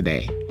join us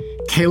today.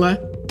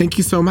 Kayla, thank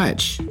you so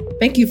much.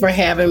 Thank you for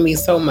having me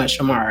so much,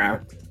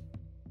 Shamara.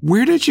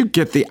 Where did you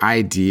get the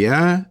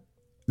idea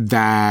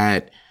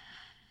that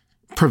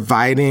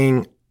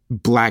providing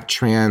Black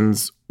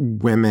trans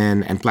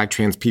women and Black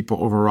trans people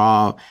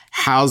overall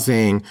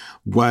housing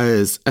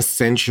was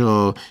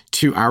essential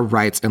to our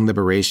rights and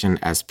liberation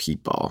as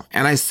people?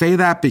 And I say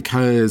that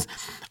because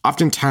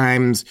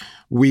oftentimes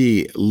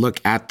we look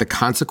at the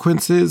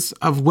consequences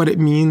of what it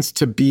means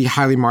to be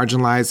highly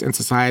marginalized in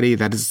society.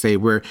 That is to say,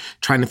 we're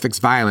trying to fix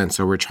violence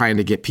or we're trying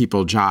to get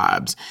people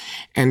jobs,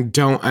 and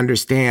don't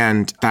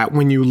understand that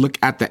when you look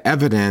at the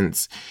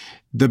evidence,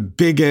 the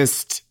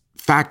biggest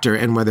factor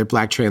in whether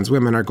Black trans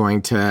women are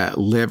going to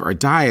live or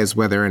die is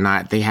whether or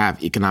not they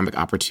have economic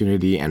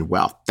opportunity and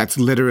wealth. That's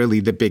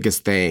literally the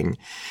biggest thing.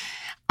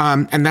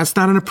 And that's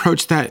not an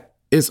approach that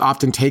is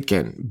often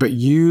taken, but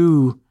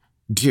you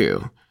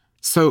do.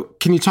 So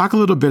can you talk a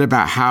little bit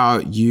about how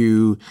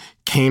you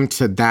came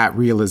to that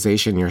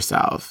realization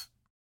yourself?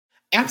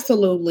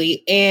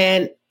 Absolutely.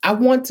 And I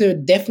want to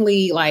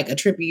definitely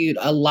attribute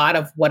a lot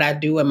of what I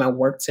do in my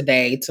work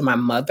today to my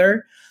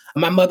mother.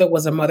 My mother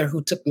was a mother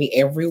who took me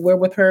everywhere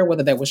with her,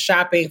 whether that was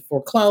shopping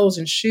for clothes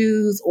and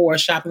shoes or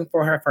shopping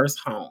for her first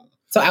home.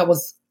 So I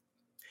was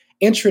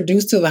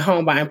introduced to the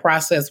home buying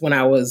process when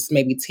I was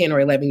maybe 10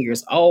 or 11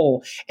 years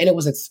old. And it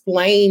was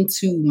explained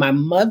to my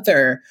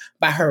mother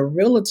by her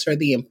realtor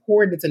the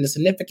importance and the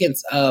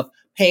significance of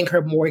paying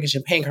her mortgage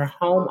and paying her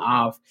home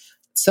off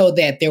so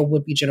that there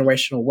would be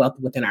generational wealth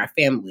within our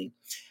family.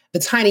 The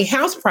Tiny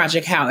House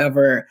Project,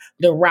 however,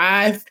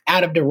 derived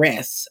out of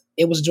duress.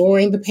 It was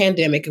during the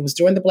pandemic. It was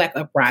during the Black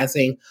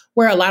uprising,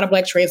 where a lot of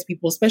Black trans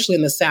people, especially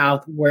in the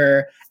South,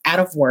 were out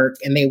of work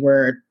and they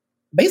were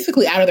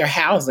basically out of their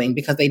housing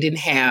because they didn't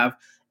have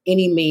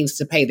any means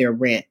to pay their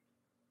rent.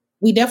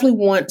 We definitely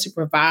want to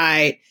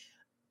provide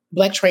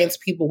Black trans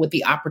people with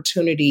the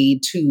opportunity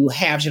to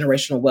have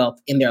generational wealth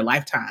in their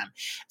lifetime.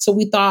 So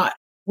we thought,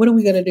 what are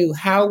we going to do?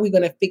 How are we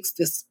going to fix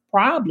this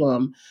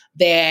problem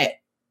that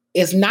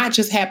is not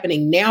just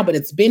happening now, but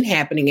it's been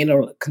happening and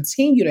it'll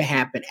continue to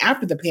happen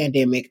after the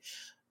pandemic?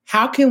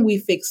 How can we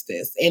fix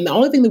this? And the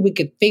only thing that we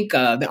could think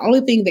of, the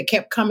only thing that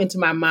kept coming to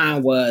my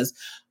mind was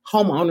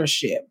home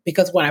ownership.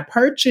 Because when I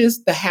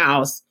purchased the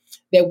house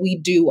that we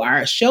do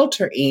our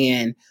shelter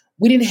in,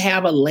 we didn't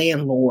have a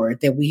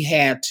landlord that we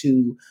had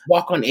to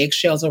walk on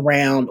eggshells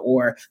around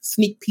or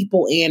sneak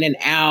people in and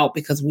out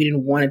because we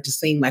didn't want it to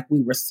seem like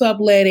we were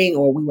subletting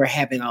or we were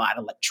having a lot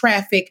of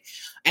traffic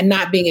and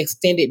not being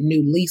extended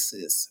new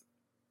leases.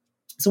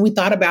 So we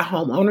thought about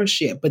home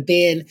ownership, but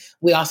then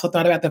we also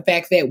thought about the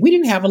fact that we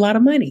didn't have a lot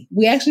of money.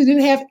 We actually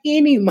didn't have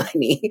any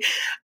money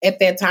at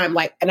that time.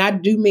 And I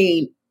do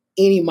mean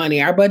any money.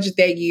 Our budget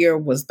that year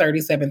was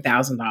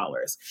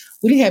 $37,000.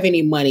 We didn't have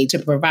any money to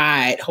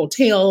provide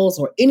hotels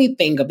or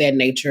anything of that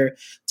nature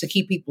to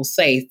keep people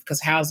safe,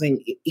 because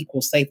housing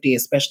equals safety,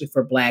 especially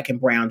for Black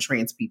and brown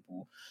trans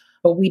people.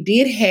 But we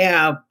did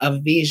have a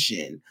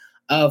vision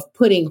of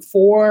putting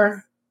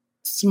 4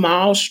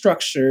 small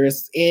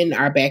structures in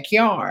our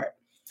backyard.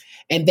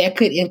 And that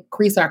could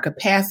increase our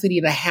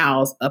capacity to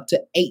house up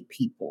to 8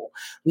 people.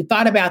 We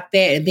thought about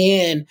that. And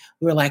then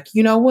we were like,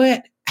 you know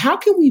what? How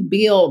can we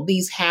build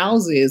these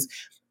houses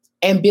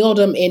and build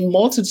them in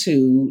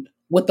multitude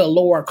with a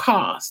lower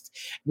cost?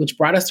 Which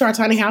brought us to our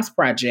Tiny House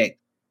Project.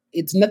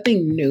 It's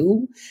nothing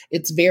new.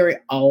 It's very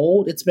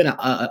old. It's been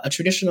a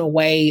traditional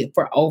way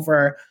for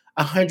over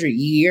 100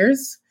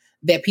 years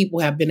that people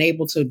have been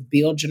able to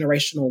build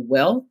generational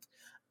wealth.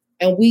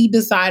 And we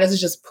decided to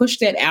just push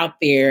that out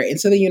there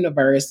into the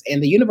universe.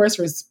 And the universe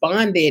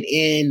responded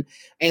in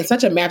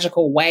such a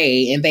magical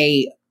way. And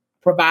they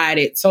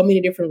provided so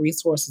many different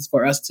resources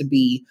for us to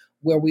be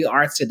where we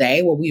are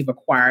today, where we've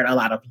acquired a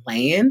lot of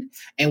land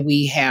and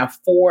we have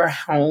 4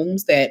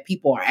 homes that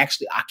people are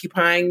actually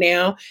occupying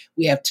now.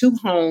 We have 2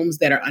 homes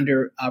that are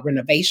under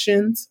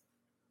renovations.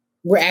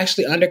 We're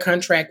actually under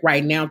contract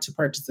right now to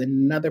purchase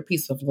another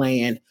piece of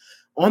land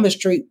on the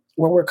street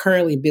where we're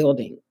currently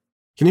building.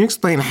 Can you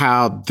explain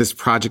how this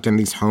project and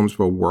these homes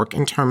will work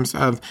in terms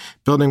of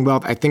building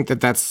wealth? I think that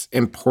that's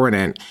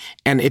important.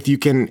 And if you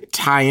can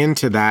tie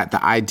into that,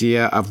 the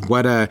idea of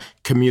what a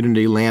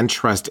community land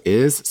trust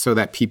is so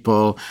that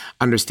people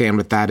understand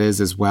what that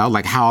is as well,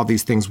 like how all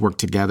these things work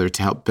together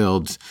to help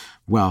build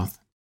wealth.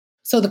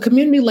 So the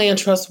community land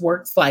trust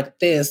works like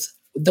this.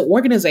 The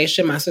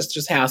organization, My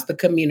Sister's House, the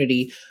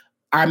community,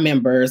 our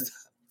members,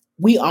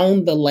 we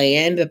own the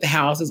land that the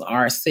houses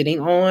are sitting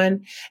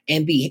on,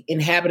 and the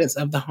inhabitants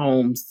of the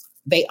homes,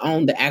 they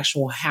own the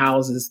actual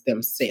houses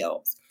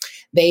themselves.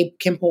 They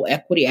can pull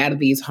equity out of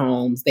these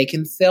homes. They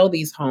can sell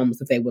these homes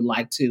if they would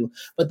like to.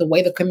 But the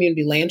way the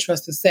community land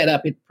trust is set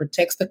up, it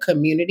protects the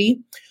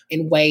community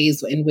in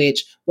ways in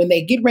which when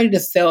they get ready to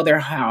sell their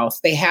house,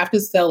 they have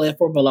to sell it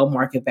for below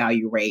market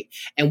value rate.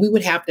 And we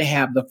would have to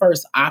have the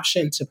first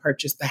option to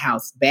purchase the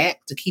house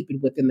back to keep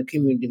it within the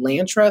community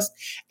land trust.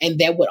 And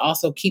that would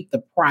also keep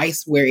the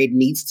price where it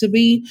needs to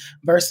be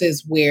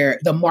versus where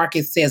the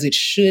market says it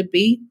should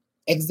be.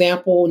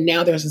 Example,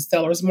 now there's a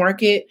seller's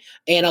market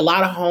and a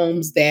lot of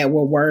homes that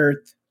were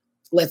worth,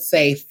 let's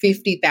say,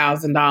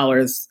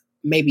 $50,000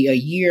 maybe a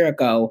year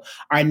ago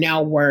are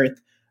now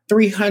worth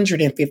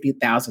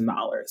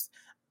 $350,000.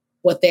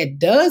 What that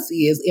does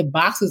is it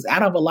boxes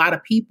out of a lot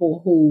of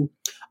people who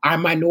are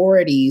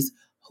minorities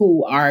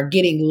who are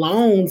getting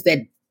loans that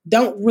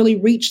don't really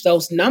reach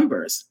those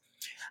numbers.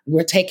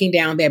 We're taking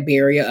down that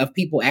barrier of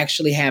people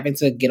actually having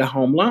to get a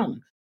home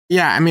loan.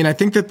 Yeah, I mean, I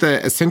think that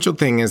the essential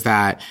thing is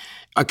that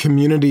a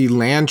community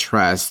land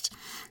trust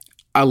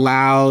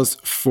allows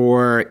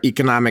for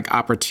economic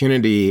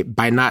opportunity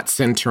by not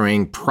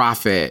centering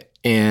profit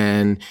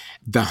in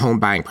the home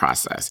buying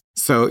process.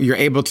 So you're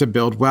able to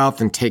build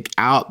wealth and take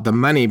out the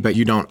money, but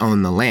you don't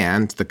own the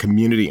land. The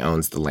community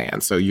owns the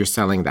land. So you're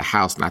selling the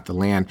house, not the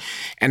land.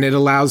 And it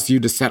allows you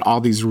to set all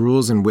these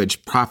rules in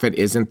which profit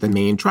isn't the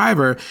main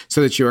driver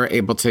so that you're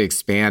able to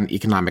expand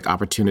economic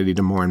opportunity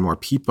to more and more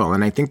people.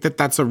 And I think that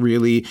that's a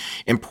really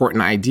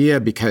important idea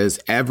because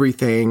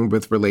everything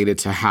related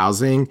to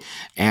housing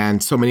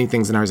and so many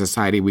things in our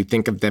society, we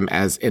think of them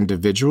as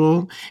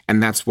individual,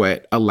 and that's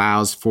what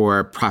allows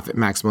for profit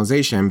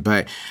maximization.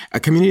 But a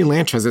community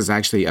land trust is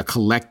actually a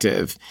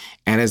collective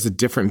and is a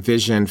different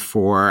vision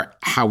for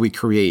how we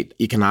create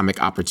economic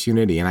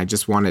opportunity. And I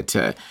just wanted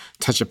to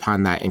touch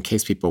upon that in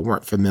case people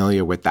weren't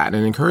familiar with that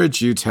and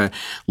encourage you to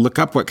look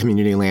up what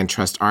community land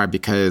trusts are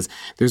because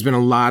there's been a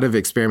lot of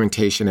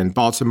experimentation in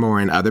Baltimore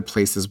and other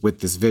places with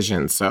this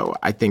vision. So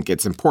I think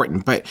it's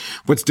important. But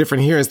what's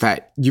different here is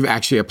that you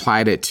actually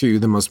applied it to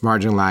the most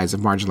marginalized of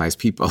marginalized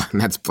people,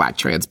 and that's Black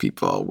trans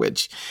people,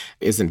 which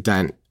isn't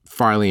done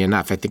farly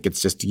enough. I think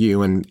it's just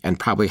you and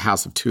probably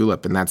House of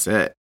Tulip, and that's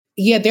it.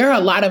 Yeah, there are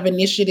a lot of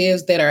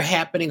initiatives that are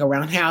happening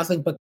around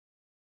housing, but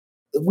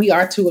we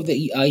are 2 of the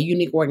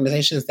unique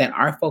organizations that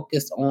are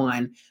focused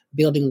on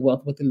building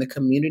wealth within the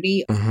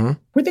community. Mm-hmm.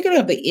 We're thinking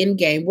of the end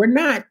game. We're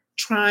not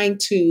trying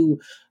to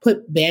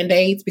put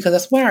Band-Aids because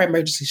that's what our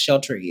emergency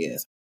shelter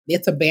is.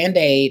 It's a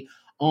Band-Aid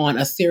on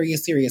a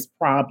serious, serious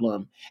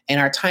problem. And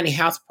our tiny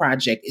house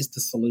project is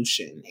the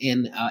solution.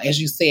 And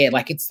as you said,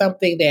 like it's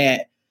something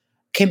that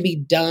can be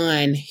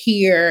done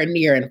here,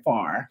 near, and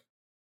far.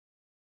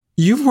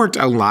 You've worked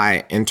a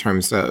lot in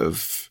terms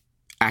of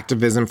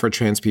activism for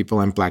trans people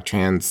and Black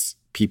trans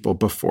people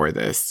before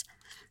this.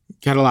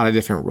 You had a lot of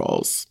different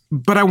roles.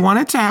 But I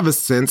wanted to have a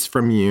sense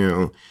from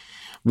you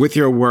with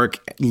your work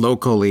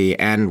locally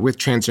and with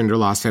Transgender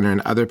Law Center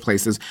and other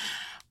places.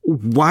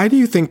 Why do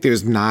you think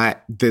there's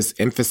not this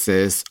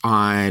emphasis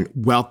on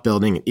wealth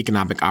building and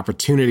economic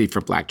opportunity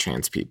for Black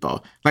trans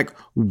people? Like,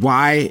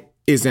 why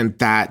isn't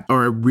that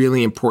a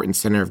really important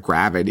center of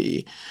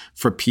gravity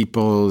for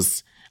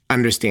people's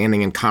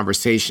understanding and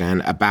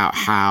conversation about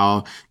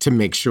how to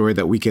make sure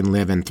that we can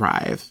live and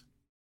thrive?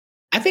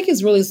 I think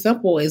it's really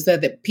simple is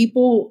that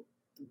people,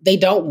 they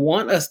don't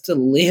want us to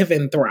live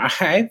and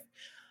thrive,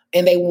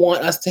 and they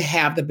want us to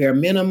have the bare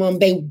minimum.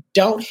 They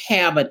don't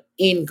have an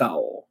end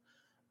goal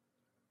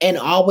and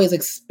always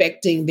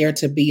expecting there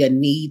to be a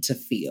need to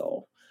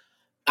fill.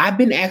 I've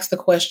been asked the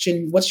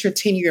question, what's your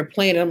 10-year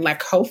plan? And I'm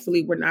like,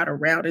 hopefully we're not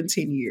around in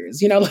 10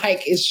 years. You know,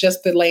 like it's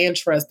just the land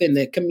trust and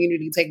the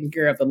community taking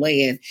care of the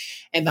land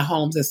and the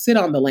homes that sit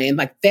on the land.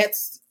 Like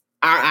that's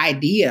our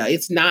idea.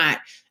 It's not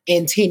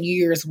in 10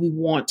 years we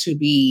want to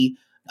be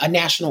a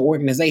national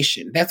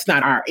organization. That's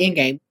not our end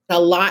game.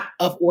 A lot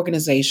of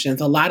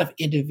organizations, a lot of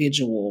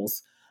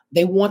individuals,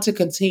 they want to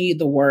continue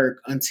the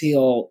work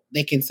until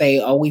they can say,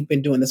 oh, we've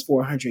been doing this for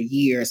 100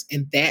 years.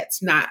 And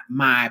that's not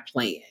my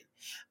plan.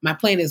 My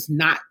plan is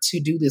not to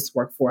do this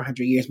work for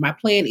 100 years. My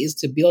plan is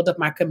to build up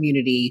my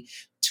community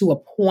to a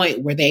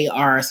point where they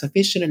are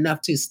sufficient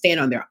enough to stand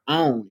on their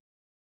own.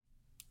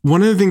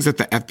 One of the things that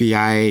the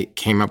FBI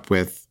came up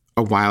with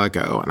a while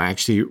ago, and I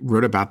actually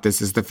wrote about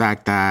this, is the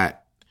fact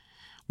that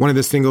one of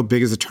the single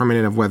biggest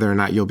determinant of whether or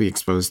not you'll be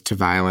exposed to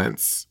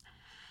violence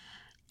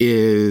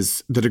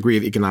is the degree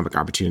of economic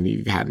opportunity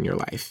you've had in your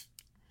life.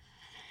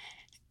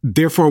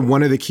 Therefore,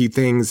 one of the key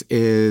things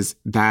is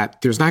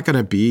that there's not going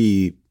to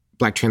be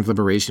Black trans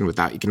liberation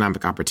without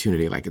economic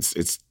opportunity. Like,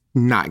 it's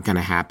not going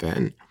to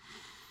happen.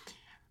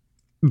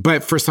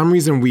 But for some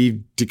reason,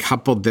 we've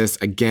decoupled this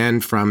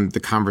again from the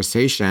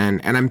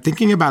conversation. And I'm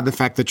thinking about the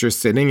fact that you're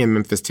sitting in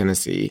Memphis,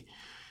 Tennessee.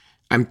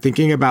 I'm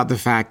thinking about the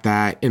fact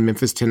that in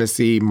Memphis,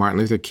 Tennessee, Martin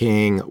Luther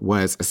King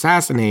was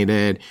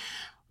assassinated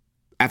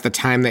at the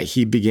time that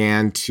he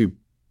began to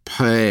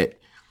put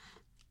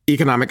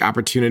economic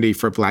opportunity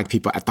for Black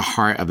people at the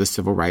heart of the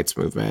civil rights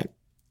movement,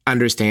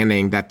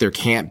 understanding that there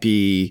can't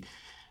be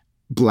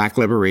Black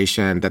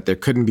liberation, that there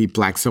couldn't be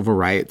Black civil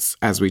rights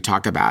as we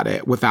talk about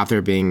it without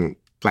there being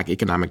Black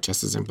economic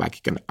justice and Black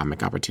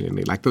economic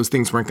opportunity. Like, those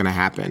things weren't going to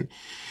happen.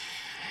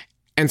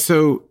 And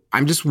so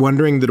I'm just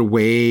wondering the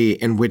way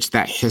in which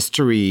that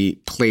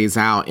history plays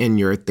out in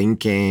your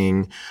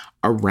thinking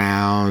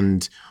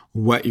around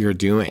what you're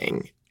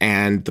doing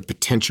and the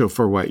potential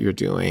for what you're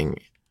doing.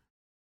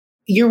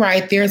 You're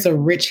right. There's a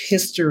rich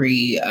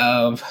history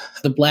of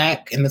the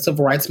Black and the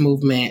civil rights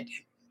movement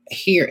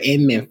here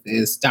in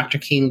Memphis. Dr.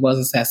 King was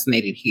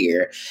assassinated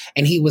here,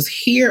 and he was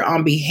here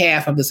on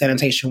behalf of the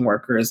sanitation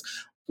workers.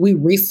 We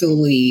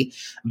recently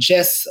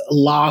just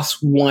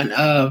lost one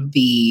of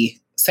the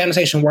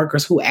sanitation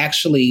workers who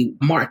actually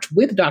marched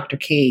with Dr.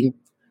 King.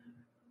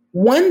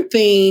 One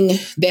thing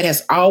that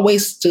has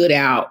always stood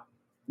out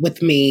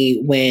with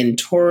me when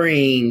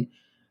touring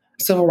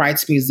civil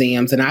rights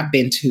museums, and I've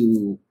been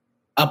to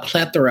a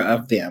plethora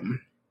of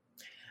them,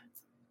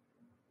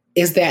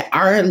 is that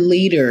our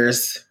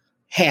leaders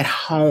had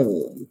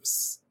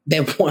homes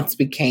that once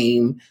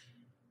became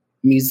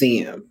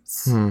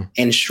museums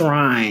and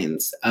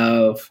shrines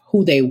of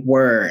who they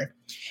were.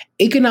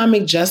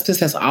 Economic justice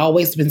has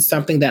always been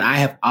something that I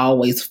have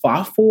always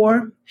fought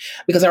for,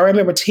 because I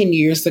remember 10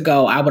 years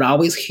ago, I would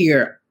always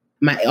hear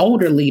my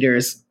older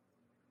leaders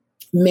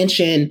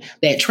mention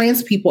that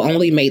trans people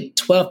only made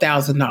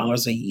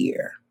 $12,000 a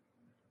year.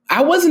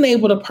 I wasn't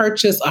able to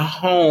purchase a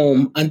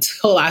home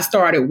until I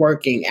started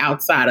working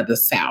outside of the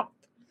South,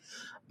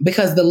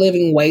 because the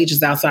living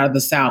wages outside of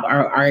the South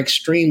are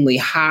extremely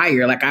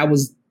higher. Like, I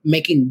was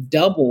making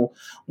double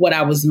what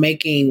I was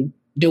making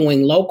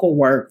doing local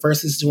work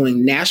versus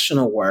doing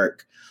national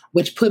work,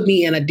 which put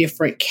me in a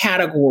different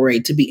category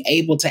to be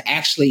able to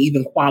actually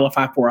even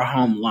qualify for a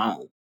home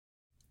loan.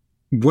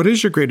 What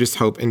is your greatest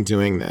hope in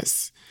doing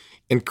this,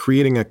 in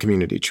creating a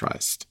community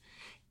trust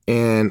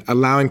and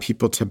allowing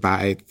people to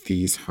buy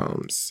these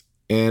homes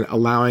and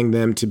allowing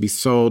them to be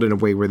sold in a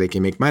way where they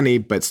can make money,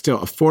 but still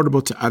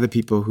affordable to other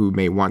people who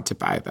may want to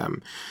buy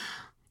them?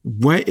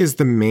 What is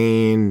the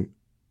main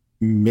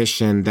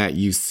mission that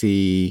you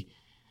see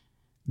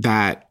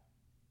that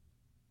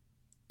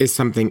is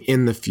something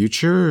in the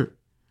future,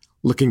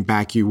 looking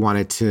back, you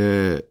wanted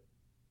to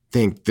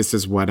think, this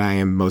is what I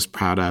am most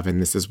proud of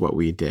and this is what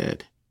we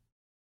did?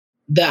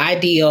 The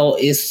ideal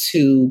is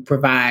to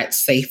provide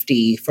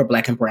safety for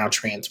Black and brown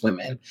trans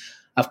women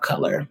of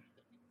color.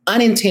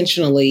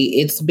 Unintentionally,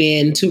 it's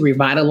been to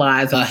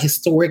revitalize a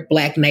historic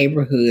Black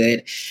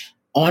neighborhood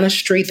on a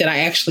street that I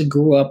actually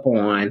grew up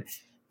on.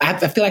 I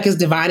feel like it's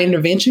divine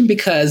intervention,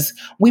 because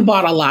we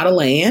bought a lot of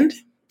land.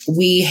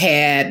 We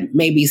had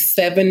maybe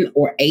 7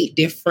 or 8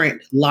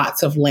 different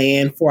lots of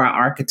land for our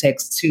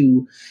architects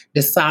to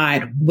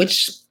decide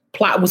which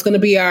plot was going to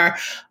be our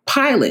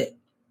pilot.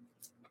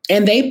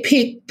 And they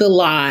picked the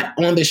lot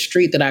on the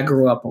street that I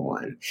grew up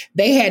on.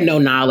 They had no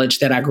knowledge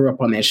that I grew up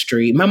on that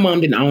street. My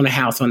mom didn't own a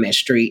house on that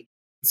street.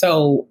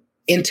 So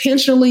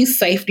intentionally,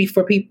 safety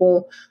for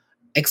people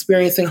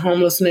experiencing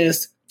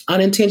homelessness,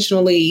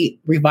 unintentionally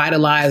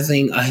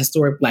revitalizing a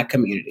historic Black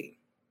community.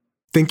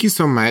 Thank you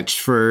so much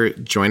for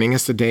joining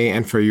us today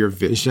and for your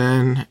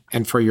vision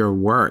and for your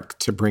work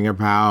to bring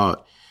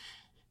about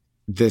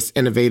this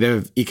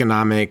innovative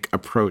economic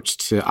approach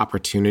to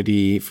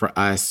opportunity for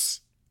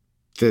us,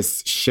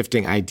 this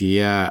shifting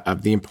idea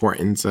of the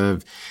importance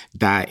of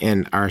that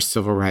in our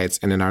civil rights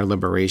and in our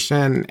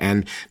liberation,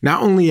 and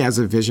not only as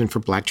a vision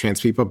for Black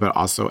trans people, but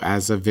also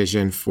as a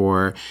vision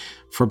for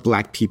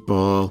Black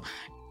people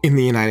in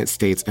the United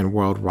States and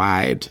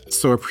worldwide.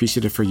 So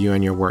appreciative for you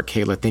and your work,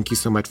 Kayla. Thank you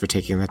so much for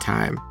taking the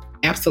time.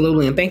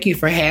 Absolutely. And thank you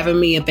for having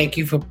me. And thank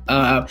you for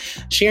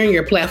sharing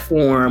your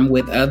platform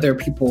with other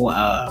people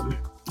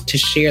to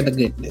share the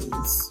good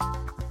news.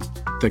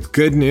 The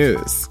good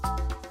news.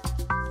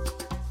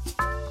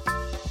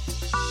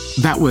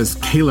 That was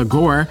Kayla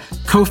Gore,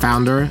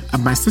 co-founder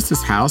of My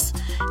Sister's House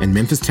in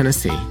Memphis,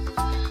 Tennessee.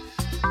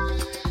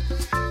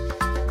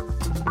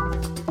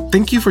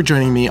 Thank you for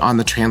joining me on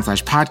the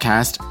Translash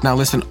podcast. Now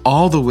listen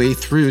all the way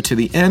through to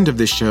the end of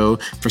the show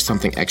for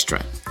something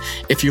extra.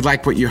 If you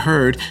like what you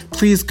heard,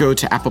 please go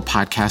to Apple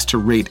Podcasts to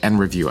rate and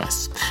review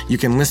us. You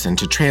can listen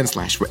to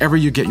Translash wherever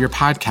you get your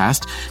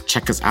podcast.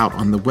 Check us out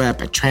on the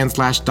web at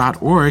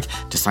translash.org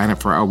to sign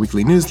up for our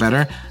weekly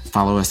newsletter.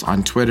 Follow us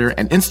on Twitter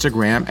and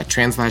Instagram at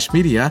Translash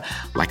Media,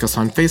 like us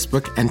on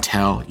Facebook, and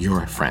tell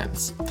your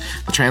friends.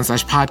 The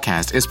Translash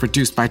podcast is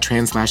produced by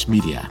Translash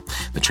Media.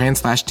 The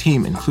Translash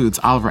team includes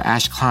Oliver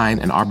Ash Klein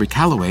and Aubrey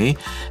Calloway.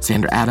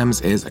 Sandra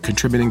Adams is a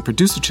contributing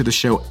producer to the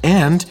show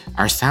and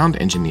our sound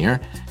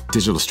engineer.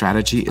 Digital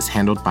strategy is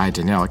handled by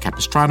Daniela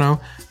Capistrano.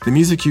 The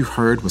music you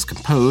heard was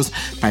composed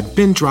by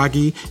Ben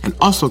Draghi and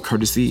also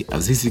courtesy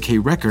of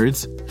ZZK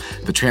Records.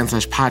 The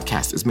Translash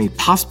podcast is made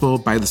possible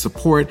by the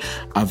support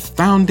of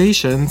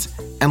foundations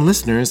and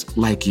listeners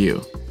like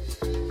you.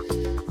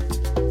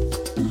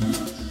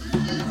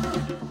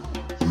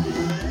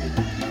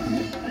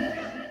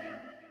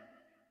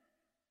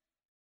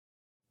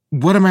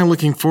 What am I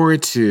looking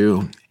forward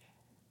to?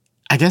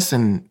 I guess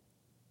I'm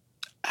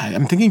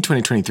thinking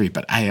 2023,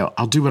 but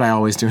I'll do what I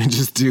always do and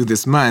just do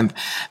this month.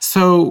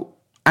 So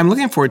I'm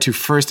looking forward to,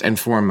 first and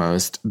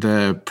foremost,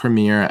 the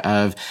premiere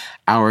of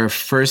our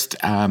first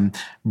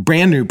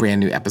brand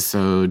new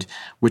episode,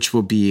 which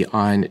will be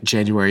on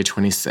January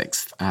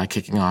 26th,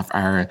 kicking off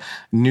our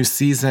new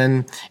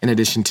season, in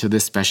addition to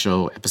this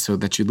special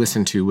episode that you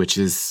listen to, which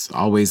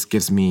always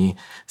gives me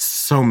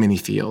so many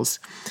feels.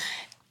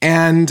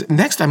 And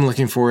next, I'm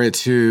looking forward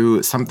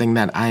to something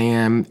that I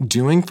am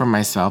doing for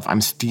myself.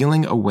 I'm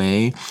stealing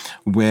away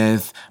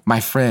with my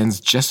friends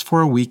just for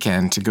a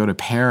weekend to go to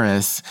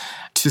Paris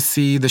to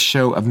see the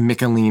show of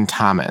Mickalene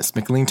Thomas.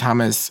 Mickalene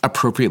Thomas,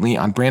 appropriately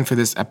on brand for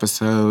this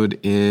episode,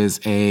 is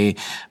a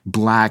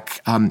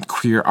Black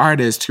queer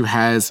artist who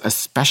has a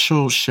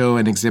special show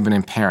and exhibit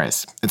in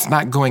Paris. It's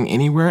not going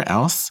anywhere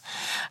else.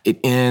 It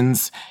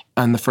ends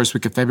on the first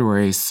week of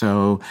February.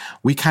 So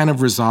we kind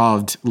of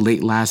resolved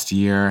late last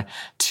year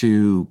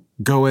to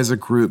go as a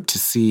group to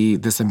see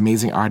this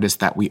amazing artist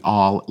that we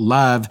all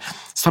love.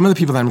 Some of the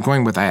people that I'm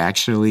going with, I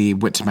actually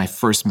went to my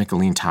first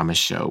Mickalene Thomas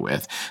show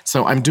with.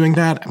 So I'm doing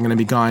that. I'm going to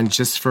be gone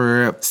just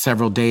for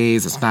several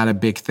days. It's not a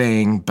big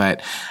thing,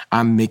 but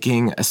I'm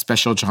making a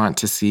special jaunt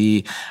to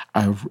see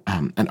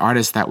an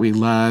artist that we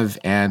love.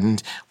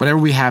 And whenever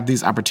we have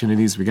these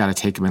opportunities, we got to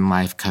take them in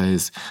life,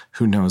 because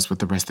who knows what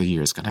the rest of the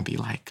year is going to be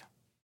like.